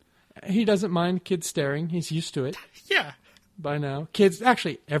out. He doesn't mind kids staring. He's used to it Yeah. by now. Kids,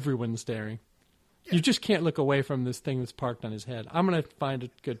 actually, everyone's staring. Yeah. You just can't look away from this thing that's parked on his head. I'm going to find a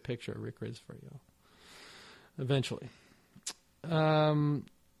good picture of Rick Rizzs for you eventually.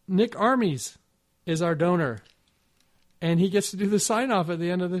 Nick Armies is our donor, and he gets to do the sign-off at the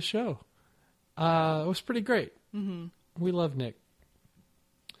end of the show. It was pretty great. Mm-hmm. We love Nick.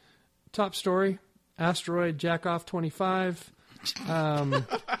 Top story, asteroid Jackoff 25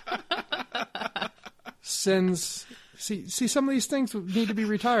 sends... See, some of these things need to be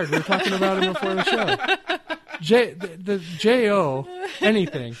retired. We were talking about it before the show. The J-O,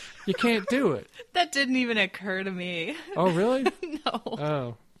 anything. You can't do it. That didn't even occur to me. Oh, really? No.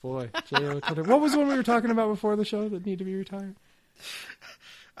 Oh, boy. J-O. What was the one we were talking about before the show that need to be retired?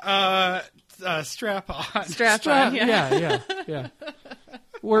 Strap on. Strap on, yeah.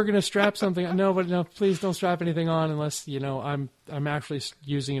 We're going to strap something. No, please don't strap anything on unless, I'm actually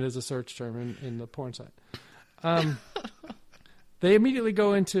using it as a search term in the porn site. They immediately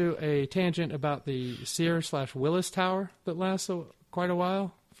go into a tangent about the Sears/Willis Tower that lasts quite a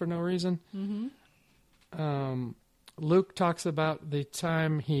while for no reason. Mm-hmm. Luke talks about the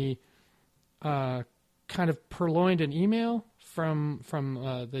time he kind of purloined an email from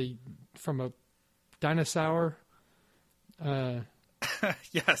a dinosaur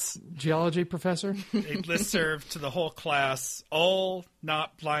Yes. geology professor. A listserv to the whole class, all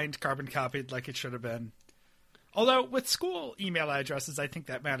not blind carbon copied like it should have been. Although with school email addresses, I think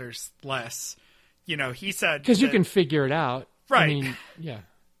that matters less. He said... Because you can figure it out. Right. I mean, yeah.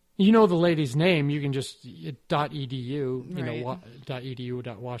 You know the lady's name, you can just .edu, Right.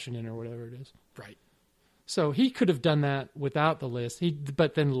 .edu.washington or whatever it is. Right. So he could have done that without the list.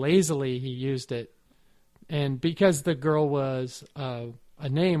 But then lazily he used it. And because the girl was a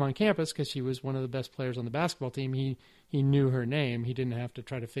name on campus, because she was one of the best players on the basketball team, he knew her name. He didn't have to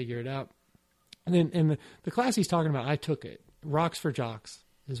try to figure it out. And then in the class he's talking about, I took it. Rocks for Jocks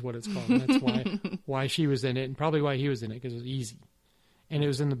is what it's called. And that's why she was in it, and probably why he was in it, because it was easy. And it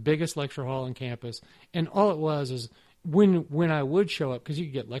was in the biggest lecture hall on campus. And all it was is when I would show up, because you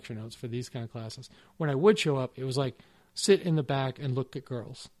could get lecture notes for these kind of classes, when I would show up, it was like sit in the back and look at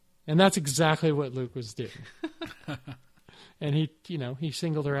girls. And that's exactly what Luke was doing. And he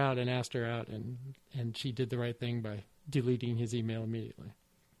singled her out and asked her out, and she did the right thing by deleting his email immediately.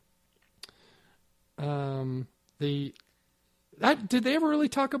 Did they ever really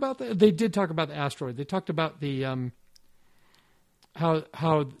talk about that? They did talk about the asteroid. They talked about the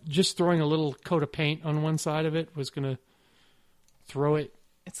how just throwing a little coat of paint on one side of it was going to throw it.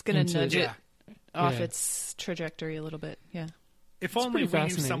 It's going to nudge it off Yeah. its trajectory a little bit. Yeah. If It's only pretty we knew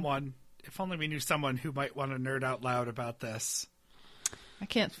fascinating. someone who might want to nerd out loud about this I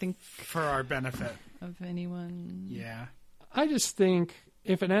can't think for our benefit. of anyone. Yeah. I just think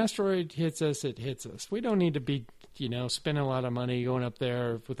if an asteroid hits us, it hits us. We don't need to be spending a lot of money going up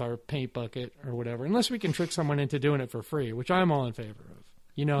there with our paint bucket or whatever, unless we can trick someone into doing it for free, which I'm all in favor of.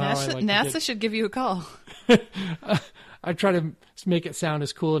 How I like NASA should give you a call. I try to make it sound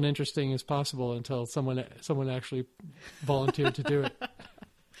as cool and interesting as possible until someone actually volunteered to do it.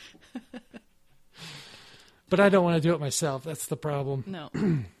 But I don't want to do it myself. That's the problem. No.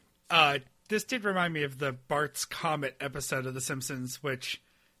 This did remind me of the Bart's Comet episode of The Simpsons, which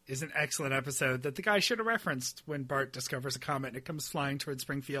is an excellent episode that the guy should have referenced when Bart discovers a comet and it comes flying towards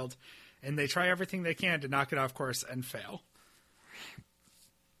Springfield, and they try everything they can to knock it off course and fail.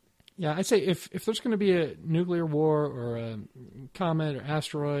 Yeah, I'd say if there's going to be a nuclear war or a comet or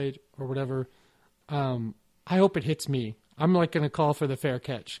asteroid or whatever, I hope it hits me. I'm going to call for the fair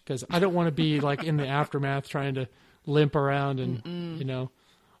catch because I don't want to be in the aftermath trying to limp around and,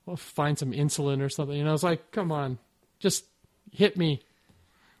 find some insulin or something. It's like, come on, just hit me.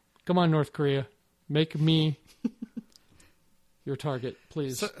 Come on, North Korea. Make me your target,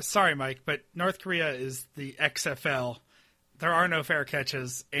 please. Sorry, Mike, but North Korea is the XFL. There are no fair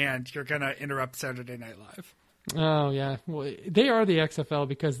catches, and you're going to interrupt Saturday Night Live. Oh, yeah. Well, they are the XFL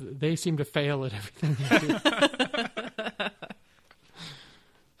because they seem to fail at everything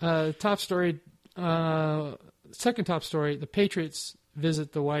they do. Top story, second top story, the Patriots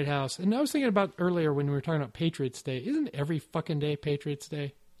visit the White House. And I was thinking about earlier when we were talking about Patriots Day. Isn't every fucking day Patriots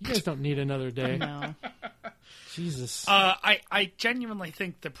Day? You guys don't need another day. No. Jesus. I genuinely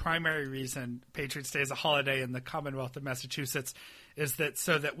think the primary reason Patriots Day is a holiday in the Commonwealth of Massachusetts is that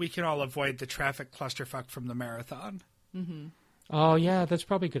so that we can all avoid the traffic clusterfuck from the marathon. Mm-hmm. Oh, yeah, that's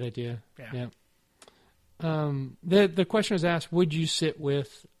probably a good idea. Yeah. The question was asked, would you sit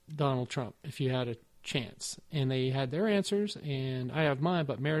with Donald Trump if you had a chance? And they had their answers, and I have mine,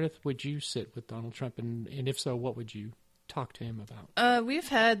 but Meredith, would you sit with Donald Trump? And if so, what would you talk to him about? We've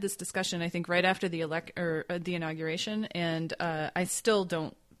had this discussion, I think, right after the the inauguration, and I still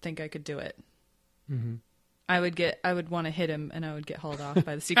don't think I could do it. Mm-hmm. I would want to hit him, and I would get hauled off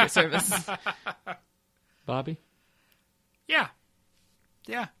by the Secret Service. Bobby? Yeah.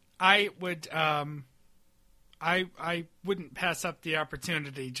 I would. I wouldn't pass up the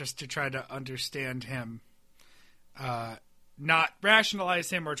opportunity just to try to understand him, not rationalize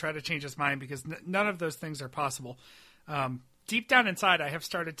him or try to change his mind, because none of those things are possible. Deep down inside, I have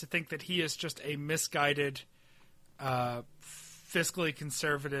started to think that he is just a misguided, fiscally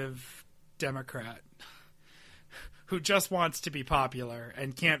conservative Democrat who just wants to be popular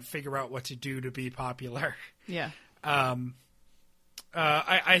and can't figure out what to do to be popular. Yeah. I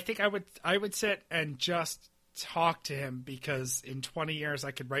think I would sit and just talk to him, because in 20 years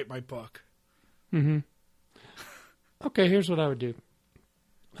I could write my book. Mm-hmm. Okay, here's what I would do.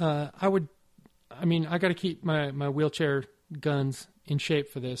 I got to keep my wheelchair guns in shape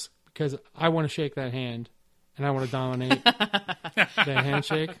for this, because I want to shake that hand and I want to dominate that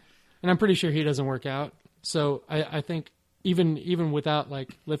handshake. And I'm pretty sure he doesn't work out. So I think even without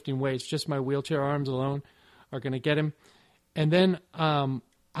lifting weights, just my wheelchair arms alone are going to get him. And then so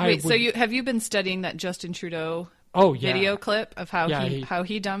have you been studying that Justin Trudeau video clip of how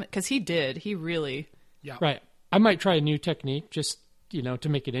he because he did. He really. Yeah. Right. I might try a new technique just, to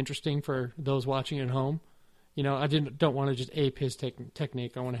make it interesting for those watching at home. I don't want to just ape his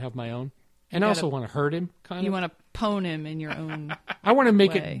technique. I want to have my own. And I also want to hurt him, kind of. You want to pwn him in your own I want to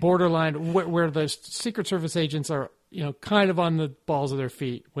make way. it borderline where the Secret Service agents are, kind of on the balls of their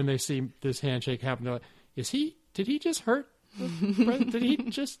feet when they see this handshake happen. They're like, did he just hurt? Did he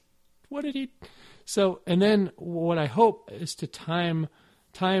just, what did he? So, and then what I hope is to time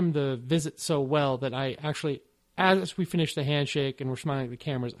the visit so well that I actually, as we finish the handshake and we're smiling at the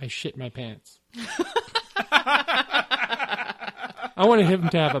cameras, I shit my pants. I want him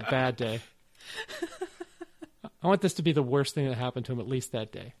to have a bad day. I want this to be the worst thing that happened to him, at least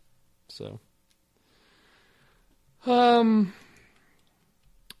that day. So,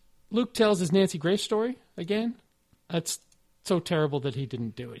 Luke tells his Nancy Grace story again. That's so terrible that he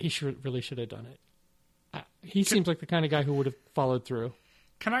didn't do it. He really should have done it. He seems like the kind of guy who would have followed through.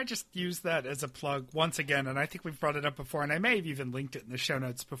 Can I just use that as a plug once again? And I think we've brought it up before, and I may have even linked it in the show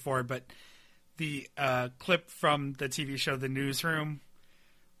notes before, but the clip from the TV show The Newsroom,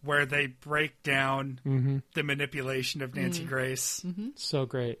 where they break down the manipulation of Nancy Grace. Mm-hmm. So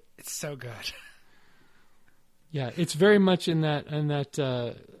great. It's so good. Yeah, it's very much in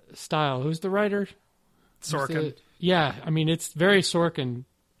that style. Who's the writer? Sorkin. Yeah, it's very Sorkin.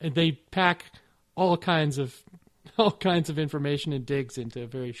 They pack all kinds of information and digs into a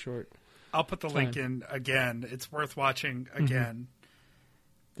very short. I'll put the link in again. It's worth watching again.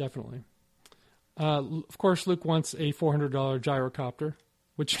 Definitely. Of course, Luke wants a $400 gyrocopter,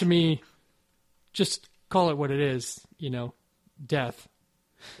 which to me, just call it what it is, death.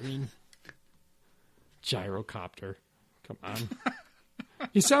 I mean, gyrocopter. Come on.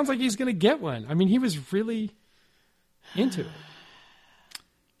 He sounds like he's going to get one. I mean, he was really into it.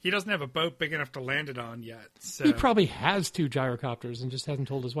 He doesn't have a boat big enough to land it on yet. So. He probably has 2 gyrocopters and just hasn't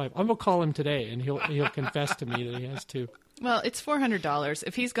told his wife. I'm going to call him today, and he'll confess to me that he has 2. Well, it's $400.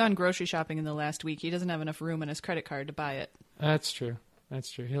 If he's gone grocery shopping in the last week, he doesn't have enough room on his credit card to buy it. That's true.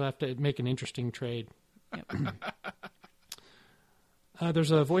 He'll have to make an interesting trade. Yep.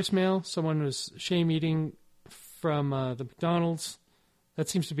 There's a voicemail. Someone was shame eating from the McDonald's. That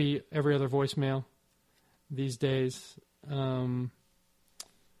seems to be every other voicemail these days. And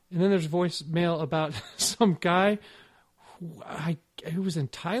then there's voicemail about some guy who was in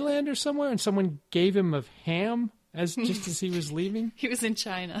Thailand or somewhere, and someone gave him a ham just as he was leaving. He was in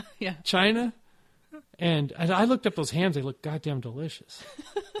China. Yeah. China. And I looked up those hams. They look goddamn delicious.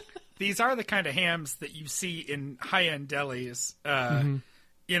 These are the kind of hams that you see in high-end delis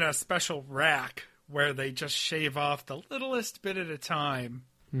in a special rack where they just shave off the littlest bit at a time.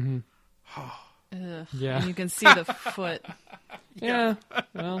 Mm-hmm. Yeah. And you can see the foot. Yeah.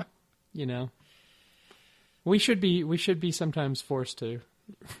 Well, we should be sometimes forced to.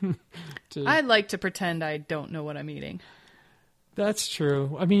 I'd like to pretend I don't know what I'm eating. That's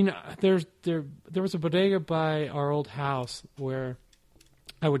true. I mean, there was a bodega by our old house where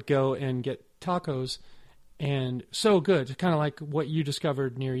I would go and get tacos, and so good, kind of like what you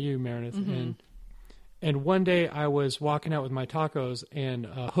discovered near you, Meredith. Mm-hmm. And one day I was walking out with my tacos, and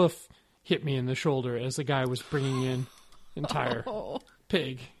a hoof hit me in the shoulder as the guy was bringing in entire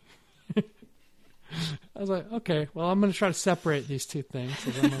pig. I was like, okay, well, I'm going to try to separate these two things,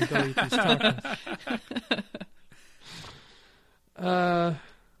 so I'm going to go eat these tacos.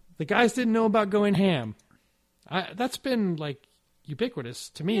 The guys didn't know about going ham. That's been, like, ubiquitous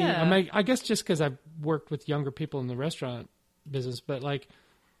to me. Yeah. I mean, I guess just because I've worked with younger people in the restaurant business, but, like,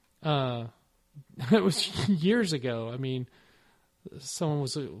 it was years ago. I mean, someone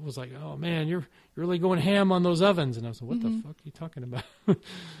was like, "Oh man, you're really going ham on those ovens," and I was like, "What the fuck are you talking about?"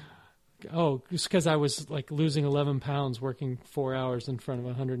 Oh, just because I was like losing 11 pounds working 4 hours in front of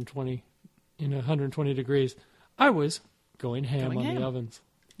 120 degrees, I was going ham on the ovens.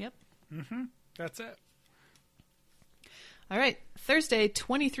 Yep. Mm-hmm. That's it. All right, Thursday,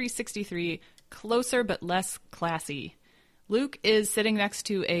 2363, closer but less classy. Luke is sitting next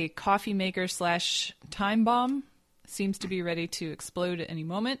to a coffee maker / time bomb. Seems to be ready to explode at any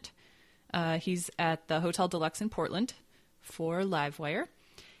moment. He's at the Hotel Deluxe in Portland for Livewire.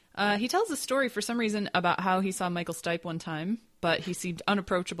 He tells a story for some reason about how he saw Michael Stipe one time, but he seemed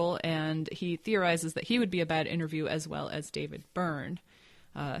unapproachable, and he theorizes that he would be a bad interview as well as David Byrne.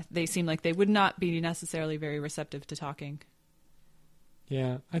 They seem like they would not be necessarily very receptive to talking.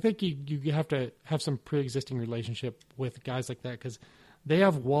 Yeah, I think you have to have some pre-existing relationship with guys like that because they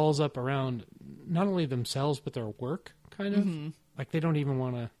have walls up around not only themselves but their work, kind of. Mm-hmm. Like they don't even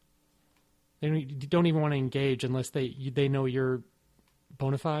want to engage unless they know your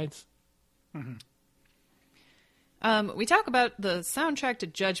bona fides. Mm-hmm. We talk about the soundtrack to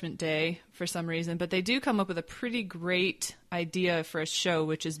Judgment Day for some reason, but they do come up with a pretty great idea for a show,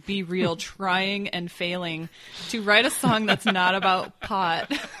 which is Be Real trying and failing to write a song that's not about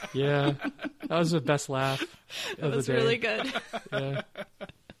pot. Yeah, that was the best laugh of the day. It was really good. Yeah.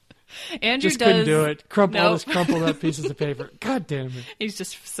 Andrew just couldn't do it. All this crumpled up pieces of paper. God damn it. He's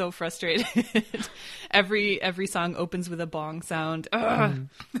just so frustrated. Every song opens with a bong sound.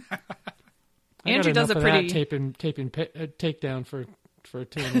 Andrew does a pretty taping takedown for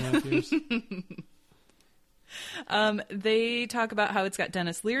 2.5 years. They talk about how it's got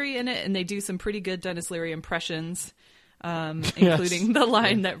Dennis Leary in it, and they do some pretty good Dennis Leary impressions, including the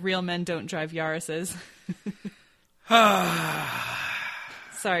line that real men don't drive Yaris's.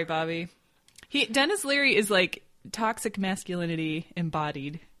 Sorry, Bobby. Dennis Leary is like toxic masculinity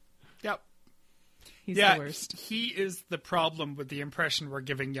embodied. Yep. He's the worst. He is the problem with the impression we're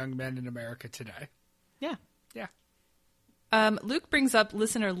giving young men in America today. Yeah. Yeah. Luke brings up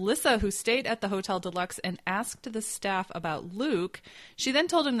listener Lissa, who stayed at the Hotel Deluxe and asked the staff about Luke. She then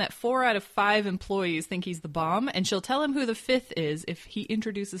told him that 4 out of 5 employees think he's the bomb, and she'll tell him who the 5th is if he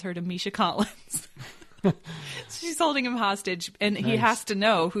introduces her to Misha Collins. She's holding him hostage, and he has to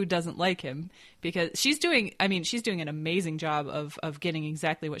know who doesn't like him because she's doing an amazing job of getting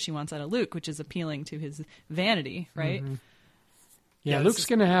exactly what she wants out of Luke, which is appealing to his vanity, right? Mm-hmm. Yeah, Luke's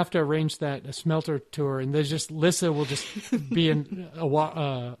going to have to arrange a smelter tour, and there's just Lissa will just be in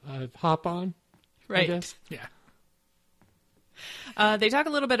a hop on, right? I guess. Yeah. They talk a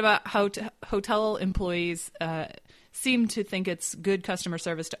little bit about how hotel employees seem to think it's good customer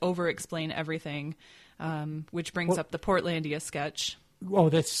service to over-explain everything. which brings up the Portlandia sketch. Oh,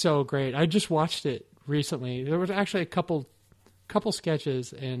 that's so great. I just watched it recently. There was actually a couple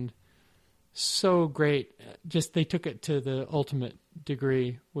sketches, and so great. Just they took it to the ultimate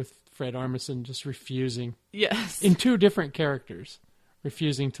degree with Fred Armisen just refusing. Yes. In two different characters,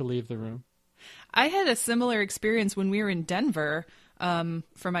 refusing to leave the room. I had a similar experience when we were in Denver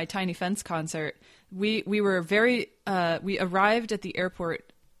for my Tiny Fence concert. We were we arrived at the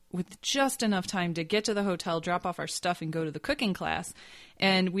airport with just enough time to get to the hotel, drop off our stuff, and go to the cooking class.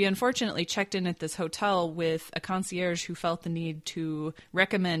 And we unfortunately checked in at this hotel with a concierge who felt the need to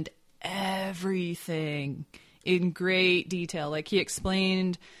recommend everything in great detail. Like, he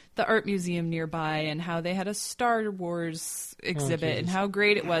explained the art museum nearby and how they had a Star Wars exhibit and how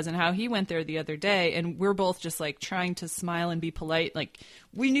great it was and how he went there the other day. And we're both just like trying to smile and be polite. Like,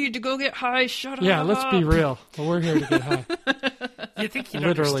 we need to go get high. Shut up. Yeah, let's be real. Well, we're here to get high. You think you'd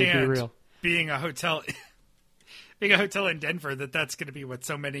Literally understand be real. being a hotel in Denver, that's going to be what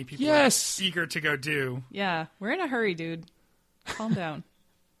so many people Yes. are eager to go do. Yeah, we're in a hurry, dude. Calm down.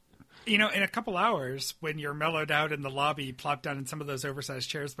 You know, in a couple hours, when you're mellowed out in the lobby, plopped down in some of those oversized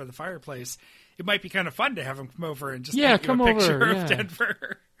chairs by the fireplace, it might be kind of fun to have him come over and just paint you come a picture over, of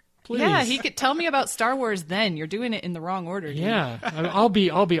Denver. Please. Yeah, he could tell me about Star Wars then. You're doing it in the wrong order, dude. Yeah, I'll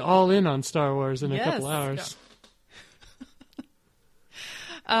be all in on Star Wars in a couple Yes.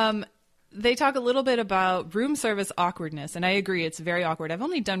 hours. They talk a little bit about room service awkwardness, and I agree, it's very awkward. I've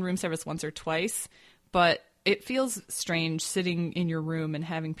only done room service once or twice, but it feels strange sitting in your room and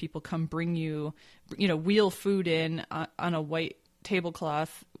having people come bring you, wheel food in on a white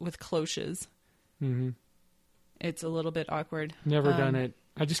tablecloth with cloches. Mm-hmm. It's a little bit awkward. Never done it.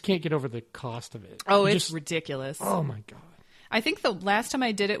 I just can't get over the cost of it. Oh, it's ridiculous. Oh, my God. I think the last time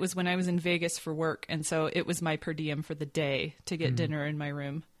I did it was when I was in Vegas for work, and so it was my per diem for the day to get dinner in my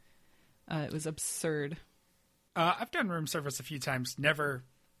room. It was absurd. I've done room service a few times, never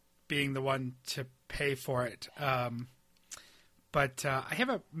being the one to pay for it. But I have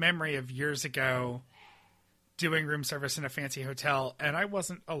a memory of years ago doing room service in a fancy hotel, and I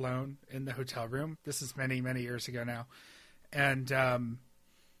wasn't alone in the hotel room. This is many, many years ago now. And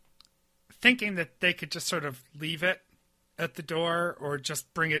thinking that they could just sort of leave it at the door or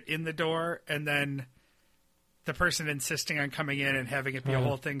just bring it in the door, and then the person insisting on coming in and having it be a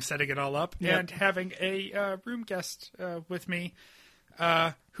whole thing, setting it all up, and having a room guest with me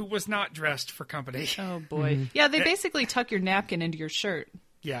who was not dressed for company. Oh, boy. Mm-hmm. Yeah, they basically tuck your napkin into your shirt.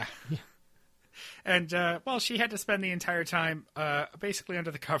 Yeah. And, she had to spend the entire time basically under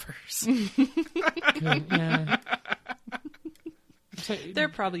the covers. Yeah. They're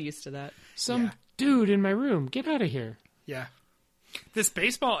probably used to that. Some dude in my room. Get out of here. Yeah. This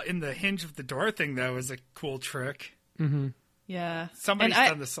baseball in the hinge of the door thing, though, is a cool trick. Mm-hmm. Yeah. Somebody's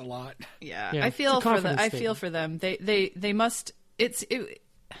done this a lot. Yeah. Yeah, I feel it's a for them. confidence I feel for them. They must.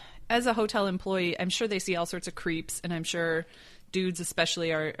 As a hotel employee, I'm sure they see all sorts of creeps, and I'm sure dudes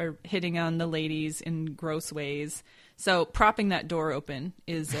especially are hitting on the ladies in gross ways. So propping that door open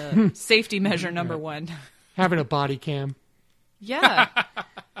is a safety measure number one. Having a body cam. Yeah.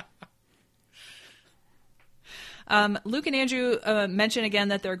 Luke and Andrew mention again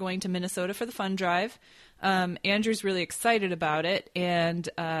that they're going to Minnesota for the fun drive. Andrew's really excited about it, and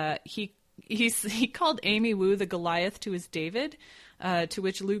he called Amy Wu the Goliath to his David, to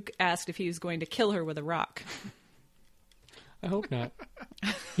which Luke asked if he was going to kill her with a rock. I hope not.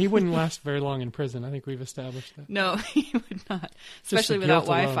 He wouldn't last very long in prison. I think we've established that. No, he would not, especially without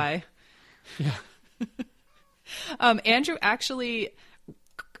Wi-Fi. Yeah. Andrew actually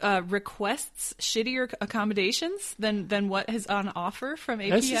requests shittier accommodations than what is on offer from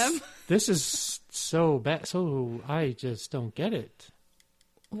APM. This is so bad. So I just don't get it.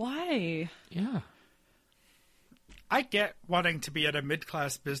 Why? Yeah. I get wanting to be at a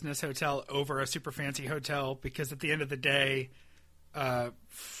mid-class business hotel over a super fancy hotel because at the end of the day,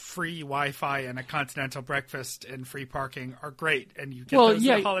 free Wi-Fi and a continental breakfast and free parking are great, and you get those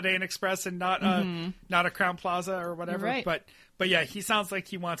at Holiday Inn Express and not a Crown Plaza or whatever. Right. But yeah, he sounds like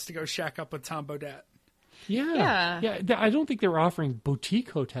he wants to go shack up with Tom Bodett. Yeah. I don't think they were offering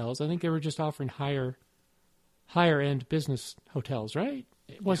boutique hotels. I think they were just offering higher end business hotels, right?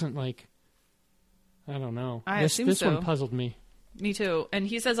 It wasn't like, I don't know. I assume this so. one puzzled me. Me too. And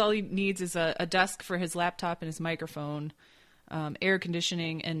he says all he needs is a desk for his laptop and his microphone, air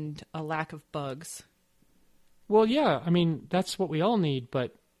conditioning, and a lack of bugs. Well, yeah. I mean, that's what we all need.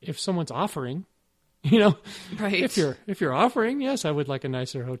 But if someone's offering, right? If you're offering, yes, I would like a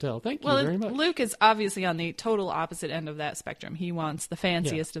nicer hotel. Thank you very much. Luke is obviously on the total opposite end of that spectrum. He wants the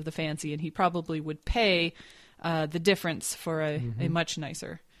fanciest of the fancy, and he probably would pay the difference for a much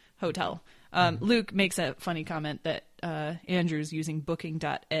nicer hotel. Luke makes a funny comment that Andrew's using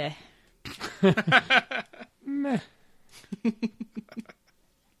booking.eh. Meh.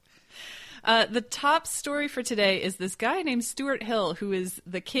 The top story for today is this guy named Stuart Hill, who is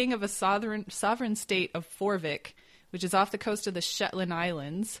the king of a sovereign state of Forvik, which is off the coast of the Shetland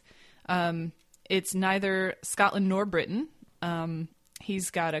Islands. It's neither Scotland nor Britain.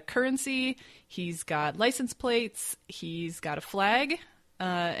 He's got a currency, he's got license plates, he's got a flag,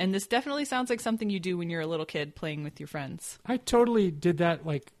 and this definitely sounds like something you do when you're a little kid playing with your friends. I totally did that.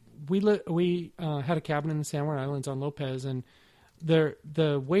 Like we had a cabin in the San Juan Islands on Lopez, and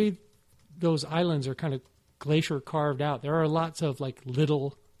the way those islands are kind of glacier carved out, there are lots of like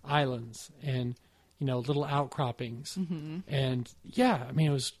little islands and little outcroppings. Mm-hmm. And yeah, I mean,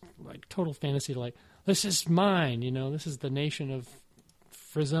 it was like total fantasy. Like, this is mine. This is the nation of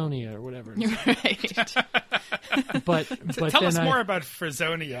Frizonia or whatever. Right. but tell us more about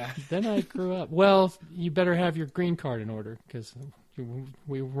Frizonia. Then I grew up. Well, you better have your green card in order, because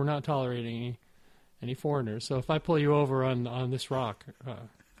we're not tolerating any foreigners. So if I pull you over on this rock,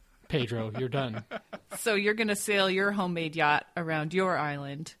 Pedro, you're done. So you're going to sail your homemade yacht around your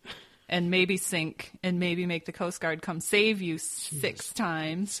island and maybe sink and maybe make the Coast Guard come save you 6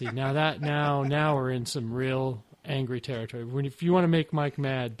 times. See, now we're in some real angry territory. If you want to make Mike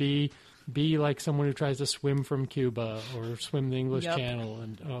mad, be like someone who tries to swim from Cuba or swim the English Channel,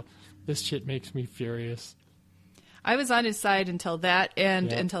 and this shit makes me furious. I was on his side until that,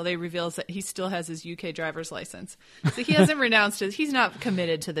 and until they reveals that he still has his UK driver's license. So he hasn't renounced his. He's not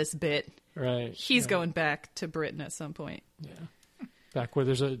committed to this bit. Right. He's going back to Britain at some point. Yeah. Back where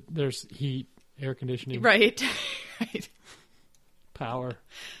there's heat, air conditioning. Right. Right. Power.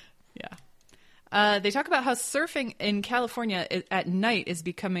 Yeah. They talk about how surfing in California at night is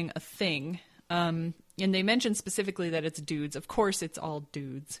becoming a thing. And they mention specifically that it's dudes. Of course it's all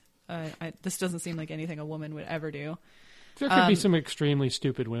dudes. This doesn't seem like anything a woman would ever do. There could be some extremely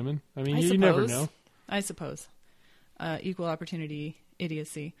stupid women. I mean, you never know. I suppose. Equal opportunity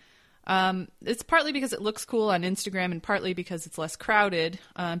idiocy. It's partly because it looks cool on Instagram and partly because it's less crowded.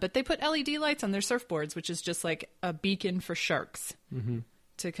 But they put LED lights on their surfboards, which is just like a beacon for sharks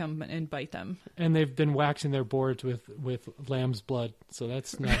to come and bite them. And they've been waxing their boards with lamb's blood, so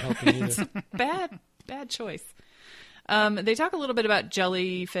that's not helping either. Bad choice. They talk a little bit about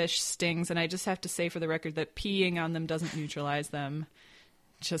jellyfish stings, and I just have to say for the record that peeing on them doesn't neutralize them.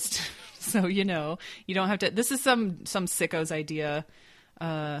 Just so you know, you don't have to. This is some sicko's idea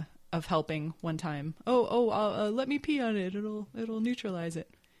of helping one time. Let me pee on it. It'll neutralize it.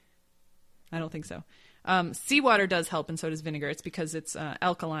 I don't think so. Seawater does help, and so does vinegar. It's because it's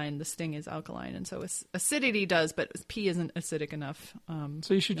alkaline. The sting is alkaline, and so acidity does, but pee isn't acidic enough.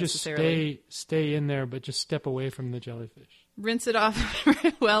 So you should just stay in there, but just step away from the jellyfish. Rinse it off.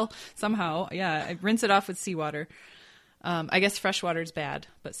 Well, somehow, yeah. I rinse it off with seawater. I guess fresh water is bad,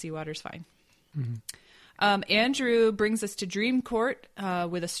 but seawater's fine. Mm-hmm. Andrew brings us to Dream Court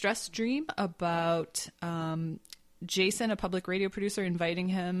with a stress dream about Jason, a public radio producer, inviting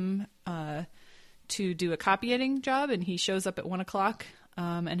him to do a copy editing job, and he shows up at 1:00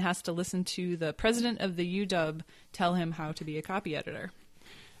 and has to listen to the president of the UW tell him how to be a copy editor.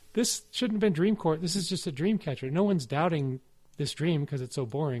 This shouldn't have been Dream Court. This is just a dream catcher. No one's doubting this dream because it's so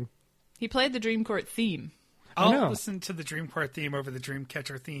boring. He played the Dream Court theme. I'll listen to the Dream Court theme over the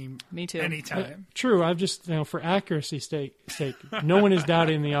Dreamcatcher theme. Me too. Anytime. True. I've just, for accuracy's sake, no one is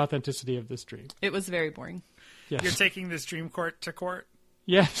doubting the authenticity of this dream. It was very boring. Yes. You're taking this Dream Court to court?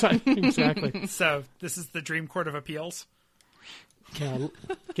 Yes, exactly. So this is the Dream Court of Appeals? Yeah,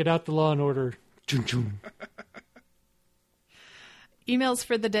 get out the Law and Order. Emails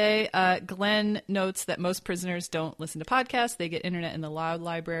for the day. Glenn notes that most prisoners don't listen to podcasts. They get internet in the Loud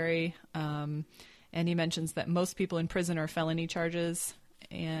Library. And he mentions that most people in prison are felony charges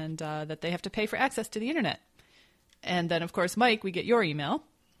and that they have to pay for access to the internet. And then, of course, Mike, we get your email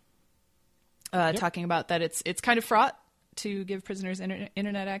talking about that it's kind of fraught to give prisoners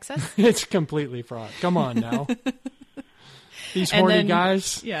internet access. It's completely fraught. Come on now. These horny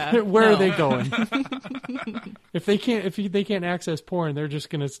guys, where are they going? If they can't access porn, they're just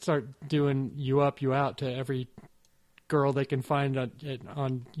going to start doing you up, you out to every girl they can find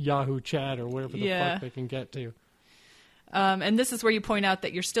on Yahoo Chat or whatever the fuck they can get to. And this is where you point out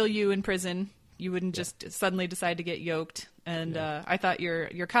that you're still you in prison. You wouldn't just suddenly decide to get yoked. And I thought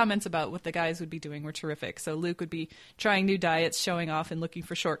your comments about what the guys would be doing were terrific. So Luke would be trying new diets, showing off, and looking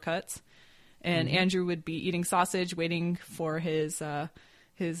for shortcuts. And Andrew would be eating sausage, waiting for his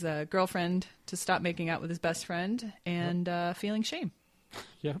girlfriend to stop making out with his best friend, and feeling shame.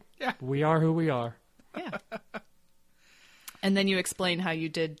 Yeah. We are who we are. Yeah. And then you explain how you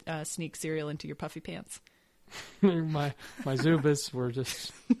did sneak cereal into your puffy pants. my Zubas were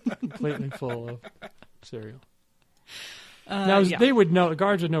just completely full of cereal. Now they would know.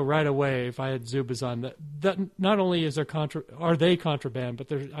 Guards would know right away if I had Zubas on. That not only is there are they contraband,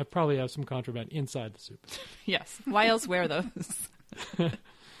 but I probably have some contraband inside the Zubas. Yes. Why else wear those?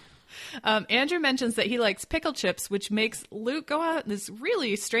 Andrew mentions that he likes pickle chips, which makes Luke go out this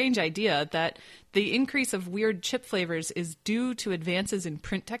really strange idea that the increase of weird chip flavors is due to advances in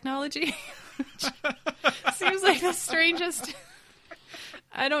print technology. Seems like the strangest.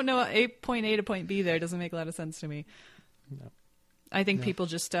 I don't know. Point A to point B there doesn't make a lot of sense to me. No. I think people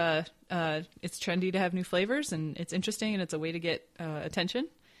just, it's trendy to have new flavors, and it's interesting, and it's a way to get attention.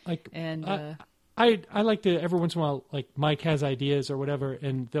 I like to, every once in a while, like Mike has ideas or whatever,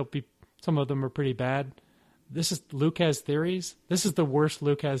 and some of them are pretty bad. Luke has theories. This is the worst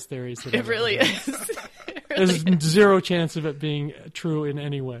Luke has theories. That it really is. There's zero chance of it being true in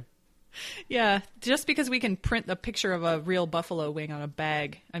any way. Yeah, just because we can print the picture of a real buffalo wing on a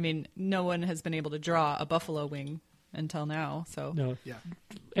bag. I mean, no one has been able to draw a buffalo wing until now. So no, yeah,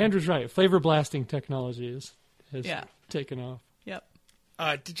 Andrew's right. Flavor blasting technology has taken off. Yep.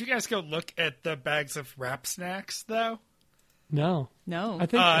 Did you guys go look at the bags of Wrap Snacks though? No. I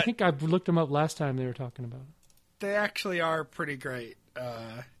think I looked them up last time they were talking about it. They actually are pretty great,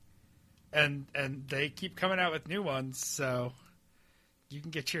 and they keep coming out with new ones. So you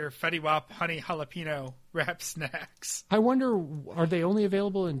can get your Fetty Wap Honey Jalapeno Wrap Snacks. I wonder, are they only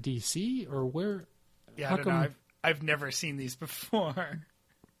available in DC or where? Yeah, I don't know. I've never seen these before.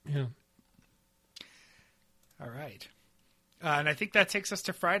 Yeah. All right. And I think that takes us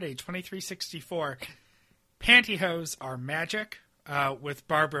to Friday, 2364. Pantyhose Are Magic with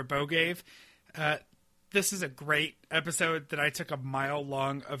Barbara Bogave. This is a great episode that I took a mile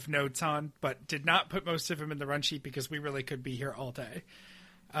long of notes on, but did not put most of them in the run sheet because we really could be here all day.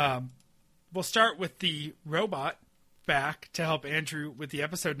 We'll start with the robot back to help Andrew with the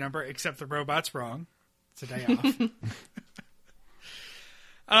episode number, except the robot's wrong. It's a day off.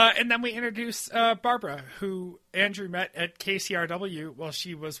 And then we introduce Barbara, who Andrew met at KCRW while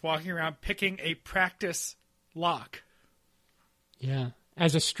she was walking around picking a practice lock. Yeah,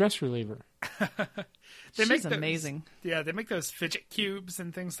 as a stress reliever. She's amazing. Yeah, they make those fidget cubes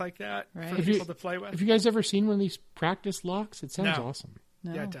and things like that for people to play with. Have you guys ever seen one of these practice locks? It sounds awesome.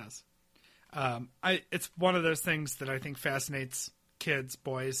 No. Yeah, it does. It's one of those things that I think fascinates kids,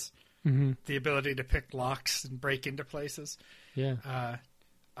 boys. Mm-hmm. The ability to pick locks and break into places. Yeah.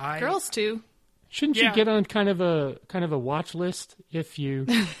 Girls too. Shouldn't you get on kind of a watch list if you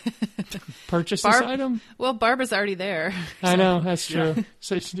purchase this item? Well, Barbara's already there. So. I know, that's true. Yeah.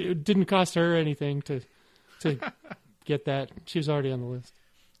 So it didn't cost her anything to get that. She was already on the list.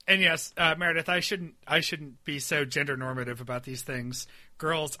 And yes, Meredith, I shouldn't be so gender normative about these things.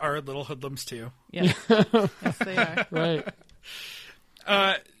 Girls are little hoodlums too. Yeah. Yes, they are. Right.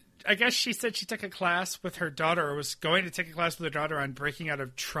 I guess she said she took a class with her daughter, or was going to take a class with her daughter on breaking out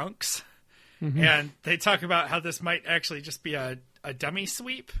of trunks. Mm-hmm. And they talk about how this might actually just be a dummy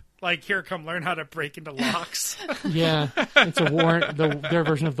sweep. Like, here, come learn how to break into locks. Yeah. It's a warrant, their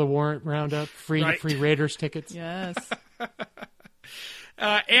version of the warrant roundup. Free Raiders tickets. Yes.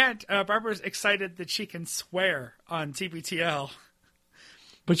 And Barbara's excited that she can swear on TBTL.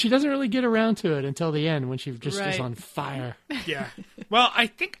 But she doesn't really get around to it until the end when she just is on fire. Yeah. Well, I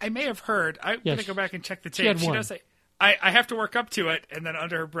think I may have heard. I'm going to go back and check the tape. She does say, I have to work up to it. And then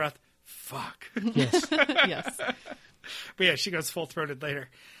under her breath, fuck. Yes. Yes. But yeah, she goes full-throated later.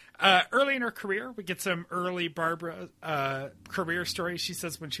 Early in her career, we get some early Barbara career stories. She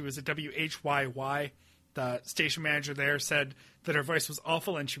says when she was at WHYY, the station manager there said that her voice was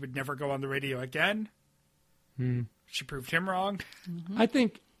awful and she would never go on the radio again. Hmm. She proved him wrong. Mm-hmm. I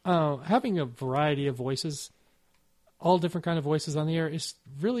think having a variety of voices, all different kind of voices on the air, is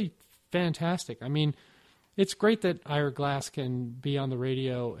really fantastic. I mean, it's great that Ira Glass can be on the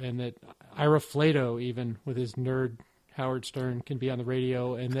radio, and that Ira Flato, even with his nerd Howard Stern, can be on the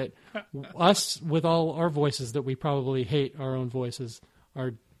radio, and that us, with all our voices that we probably hate our own voices,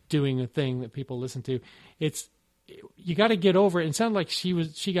 are doing a thing that people listen to. You got to get over it. It sounded like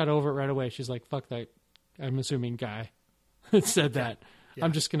she got over it right away. She's like, fuck that, I'm assuming, guy that said that. Yeah.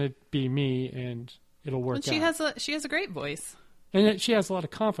 I'm just going to be me, and it'll work out. She has a great voice. And she has a lot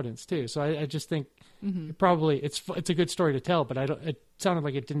of confidence, too. So I just think probably it's a good story to tell, but it sounded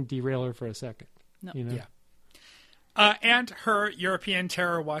like it didn't derail her for a second. No. You know? Yeah. And her European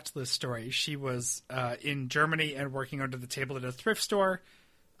terror watch list story. She was in Germany and working under the table at a thrift store,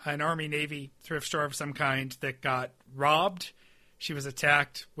 an Army-Navy thrift store of some kind that got robbed. She was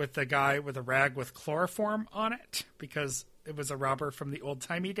attacked with a guy with a rag with chloroform on it because it was a robber from the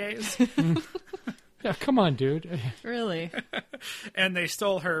old-timey days. Yeah, come on, dude. Really? And they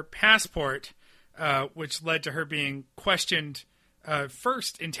stole her passport, which led to her being questioned,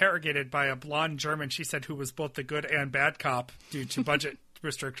 first interrogated by a blonde German, she said, who was both the good and bad cop due to budget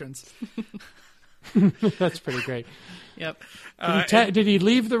restrictions. That's pretty great. Yep. Did he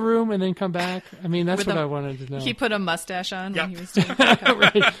leave the room and then come back? I mean, that's what I wanted to know. He put a mustache on Yep. when he was doing backup.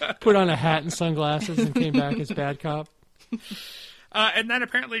 Right. Put on a hat and sunglasses and came back as bad cop. And then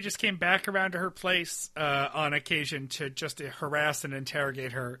apparently just came back around to her place on occasion to just harass and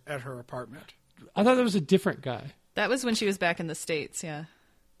interrogate her at her apartment. I thought that was a different guy. That was when she was back in the States, yeah.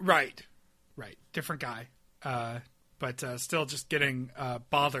 Right. Different guy. But still just getting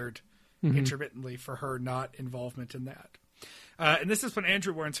bothered intermittently for her not involvement in that. And this is when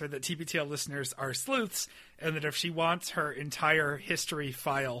Andrew warns her that TBTL listeners are sleuths, and that if she wants her entire history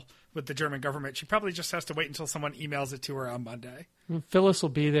file with the German government, she probably just has to wait until someone emails it to her on Monday. Phyllis will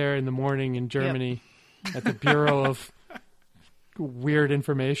be there in the morning in Germany at the Bureau of Weird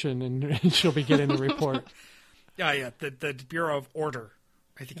Information, and she'll be getting the report. Yeah, the Bureau of Order,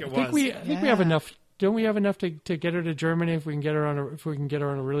 I think it was. I think we have enough. Don't we have enough to get her to Germany if we can get her on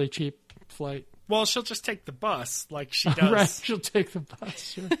a really cheap flight? Well, she'll just take the bus like she does. Right, she'll take the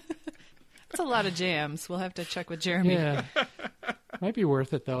bus. Sure. That's a lot of jams. We'll have to check with Jeremy. Yeah. Might be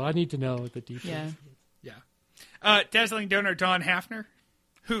worth it, though. I need to know the details. Yeah. Dazzling donor Dawn Hafner,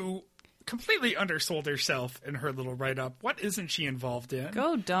 who completely undersold herself in her little write-up. What isn't she involved in?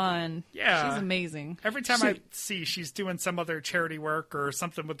 Go Dawn. Yeah. She's amazing. Every time I see she's doing some other charity work or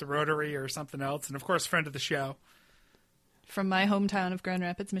something with the Rotary or something else. And, of course, friend of the show. From my hometown of Grand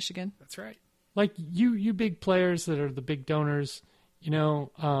Rapids, Michigan. That's right. Like you big players that are the big donors,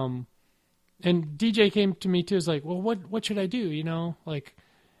 and DJ came to me too. Is like, well, what should I do?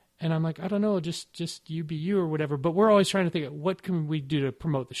 And I'm like, I don't know, just you be you or whatever. But we're always trying to think of what can we do to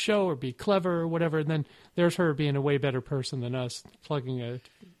promote the show or be clever or whatever. And then there's her being a way better person than us, plugging a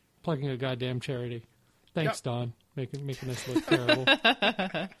goddamn charity. Thanks, Dawn, making us look terrible.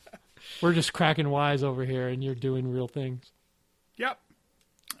 We're just cracking wise over here, and you're doing real things. Yep.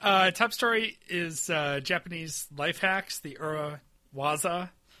 Top story is Japanese life hacks, the Urawaza.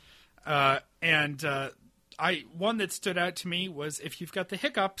 One that stood out to me was if you've got the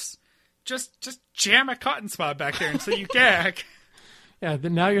hiccups, just jam a cotton swab back there until you gag. Yeah,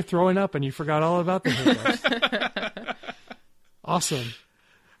 then now you're throwing up and you forgot all about the hiccups. Awesome.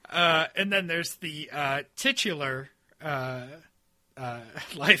 And then there's the titular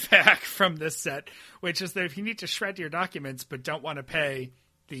life hack from this set, which is that if you need to shred your documents but don't want to pay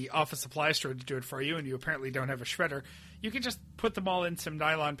the office supply store to do it for you, and you apparently don't have a shredder, you can just put them all in some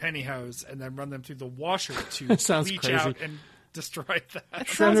nylon pantyhose and then run them through the washer to bleach out and destroy that. It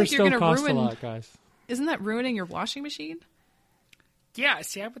sounds like Shredders you're don't going to cost a lot, guys. Isn't that ruining your washing machine? Yeah,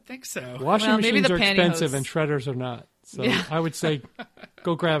 see, I would think so. Washing maybe machines the are pantyhose. expensive and shredders are not. So Yeah. I would say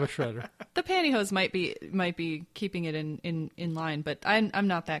go grab a shredder. The pantyhose might be keeping it in line, but I'm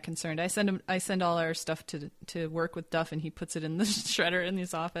not that concerned. I send all our stuff to work with Duff, and he puts it in the shredder in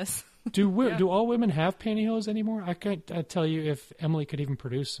his office. Do all women have pantyhose anymore? I can't tell you if Emily could even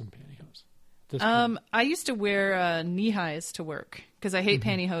produce some pantyhose. at this point. I used to wear knee highs to work because I hate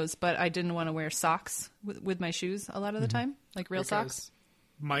pantyhose, but I didn't want to wear socks with my shoes a lot of the time, like real socks.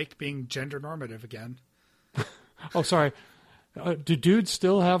 Mike being gender normative again. Oh, sorry. Do dudes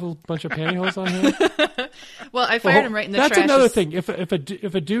still have a bunch of pantyhose on hand? Well, I fired him right in the trash. That's another thing.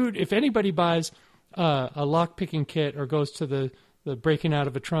 If anybody buys a lock picking kit or goes to the breaking out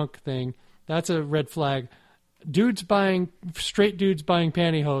of a trunk thing, that's a red flag. Straight dudes buying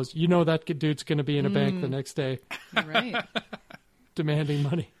pantyhose, you know that dude's going to be in a bank the next day Right. demanding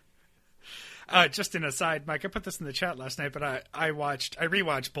money. Just an aside, Mike, I put this in the chat last night, but I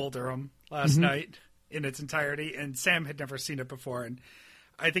rewatched Bull Durham last night in its entirety, and Sam had never seen it before, and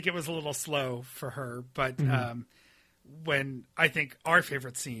I think it was a little slow for her, but when I think our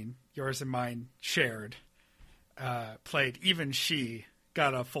favorite scene, yours and mine shared, played, even she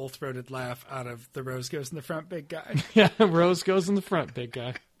got a full-throated laugh out of the Rose Goes in the Front big guy. Yeah, Rose goes in the front, big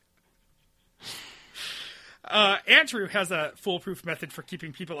guy. Andrew has a foolproof method for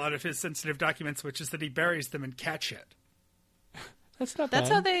keeping people out of his sensitive documents, which is that he buries them in cat shit. That's not That's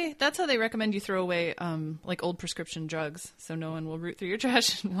bad. how they recommend you throw away like old prescription drugs, so no one will root through your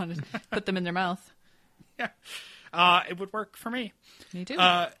trash and want to put them in their mouth. Yeah, it would work for me. Me too.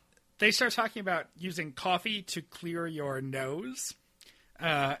 They start talking about using coffee to clear your nose.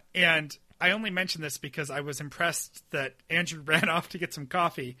 And I only mention this because I was impressed that Andrew ran off to get some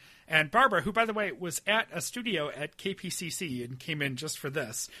coffee. And Barbara, who, by the way, was at a studio at KPCC and came in just for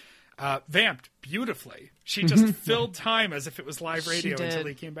this, vamped beautifully. She just filled time as if it was live radio did. until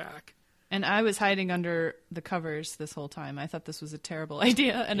he came back. And I was hiding under the covers this whole time. I thought this was a terrible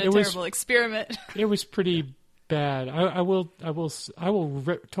idea and a It was- terrible experiment. It was pretty bad. I will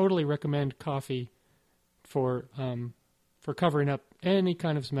totally recommend coffee for covering up any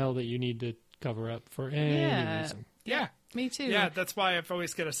kind of smell that you need to cover up for any reason. Yeah. Me too. Yeah, that's why I've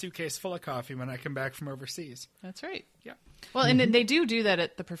always got a suitcase full of coffee when I come back from overseas. That's right. Yeah. Well, and they do that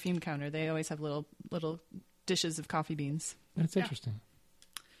at the perfume counter. They always have little dishes of coffee beans. That's interesting.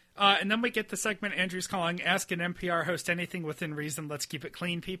 And then we get the segment Andrew's calling Ask an NPR Host Anything Within Reason. Let's keep it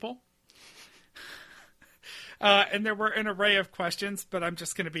clean, people. And there were an array of questions, but I'm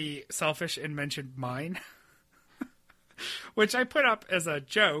just going to be selfish and mention mine, which I put up as a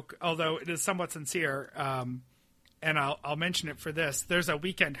joke, although it is somewhat sincere. And I'll mention it for this. There's a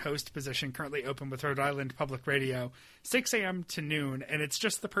weekend host position currently open with Rhode Island Public Radio, 6 a.m. to noon, and it's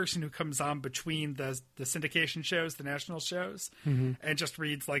just the person who comes on between the syndication shows, the national shows, and just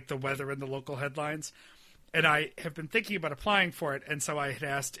reads like the weather and the local headlines. And I have been thinking about applying for it, and so I had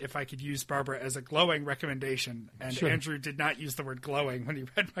asked if I could use Barbara as a glowing recommendation, and Sure. Andrew did not use the word glowing when he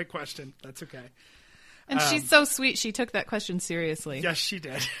read my question. That's okay. And she's so sweet. She took that question seriously. Yes, she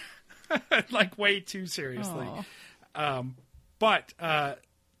did. Like way too seriously. Aw.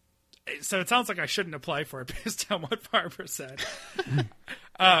 So it sounds like I shouldn't apply for it based on what Barbara said.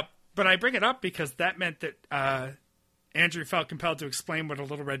 But I bring it up because that meant that Andrew felt compelled to explain what a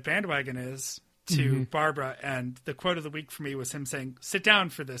Little Red Bandwagon is to Barbara, and the quote of the week for me was him saying, "Sit down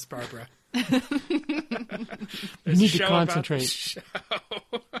for this, Barbara." You need to concentrate.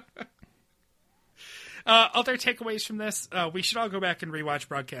 Other takeaways from this, we should all go back and rewatch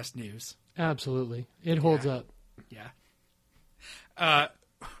Broadcast News. Absolutely. It holds up. Yeah.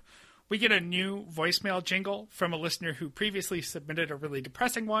 We get a new voicemail jingle from a listener who previously submitted a really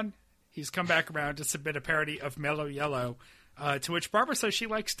depressing one. He's come back around to submit a parody of Mellow Yellow, to which Barbara says she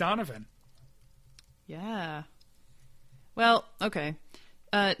likes Donovan. Yeah. Well, okay.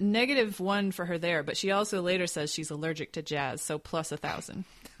 -1 for her there, but she also later says she's allergic to jazz, so plus 1,000.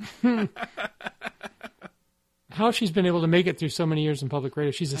 How she's been able to make it through so many years in public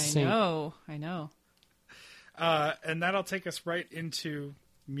radio. She's a saint. I know. And that'll take us right into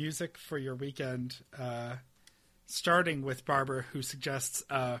music for your weekend, starting with Barbara, who suggests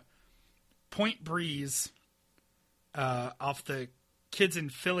Point Breeze off the Kids in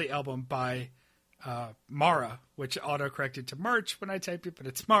Philly album by Mara, which auto-corrected to March when I typed it, but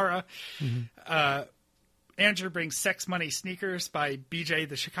it's Mara. Andrew brings Sex Money Sneakers by BJ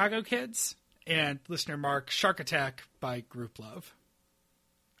the Chicago Kids, and listener Mark, Shark Attack by Group Love.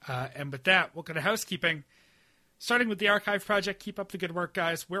 And with that, we'll go to housekeeping. Starting with the Archive Project, keep up the good work,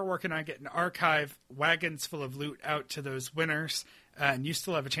 guys. We're working on getting Archive wagons full of loot out to those winners, and you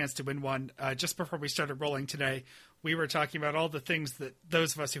still have a chance to win one. Just before we started rolling today, we were talking about all the things that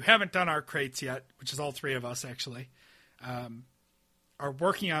those of us who haven't done our crates yet, which is all three of us actually, are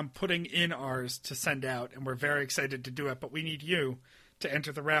working on putting in ours to send out, and we're very excited to do it, but we need you to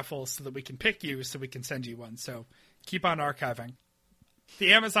enter the raffle so that we can pick you so we can send you one. So keep on archiving.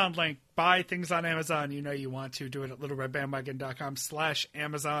 The Amazon link, buy things on Amazon. You know you want to do it at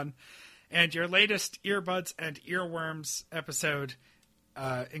littleredbandwagon.com/Amazon. And your latest Earbuds and Earworms episode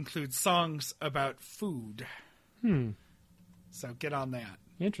includes songs about food. So get on that.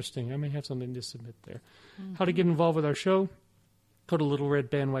 Interesting. I may have something to submit there. How to get involved with our show? Go to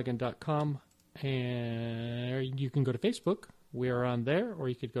littleredbandwagon.com, and you can go to Facebook. We are on there, or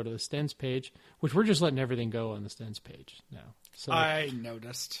you could go to the Stens page, which we're just letting everything go on the Stens page now. So I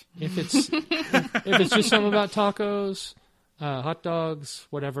noticed. if it's just something about tacos, hot dogs,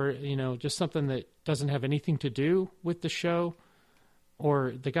 whatever, just something that doesn't have anything to do with the show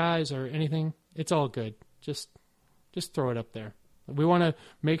or the guys or anything, it's all good. Just throw it up there. We want to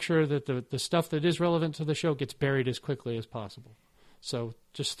make sure that the stuff that is relevant to the show gets buried as quickly as possible. So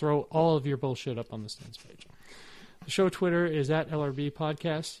just throw all of your bullshit up on the Stens page. The show Twitter is at LRB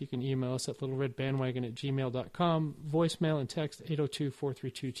Podcast. You can email us at littleredbandwagon@gmail.com. Voicemail and text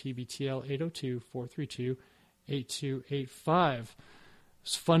 802-432-TBTL, 802-432-8285.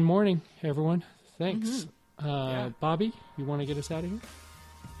 It's a fun morning, everyone. Thanks. Bobby, you want to get us out of here?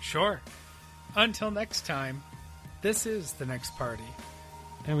 Sure. Until next time, this is The Next Party.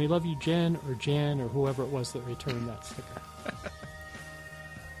 And we love you, Jen or Jan or whoever it was that returned that sticker.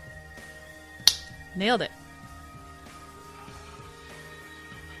 Nailed it.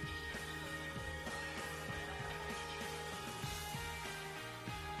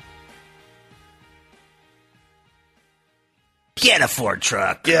 Get a Ford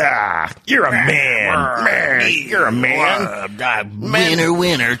truck. Yeah, you're a man. You're a man. Winner,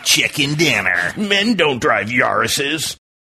 winner, chicken dinner. Men don't drive Yaris's.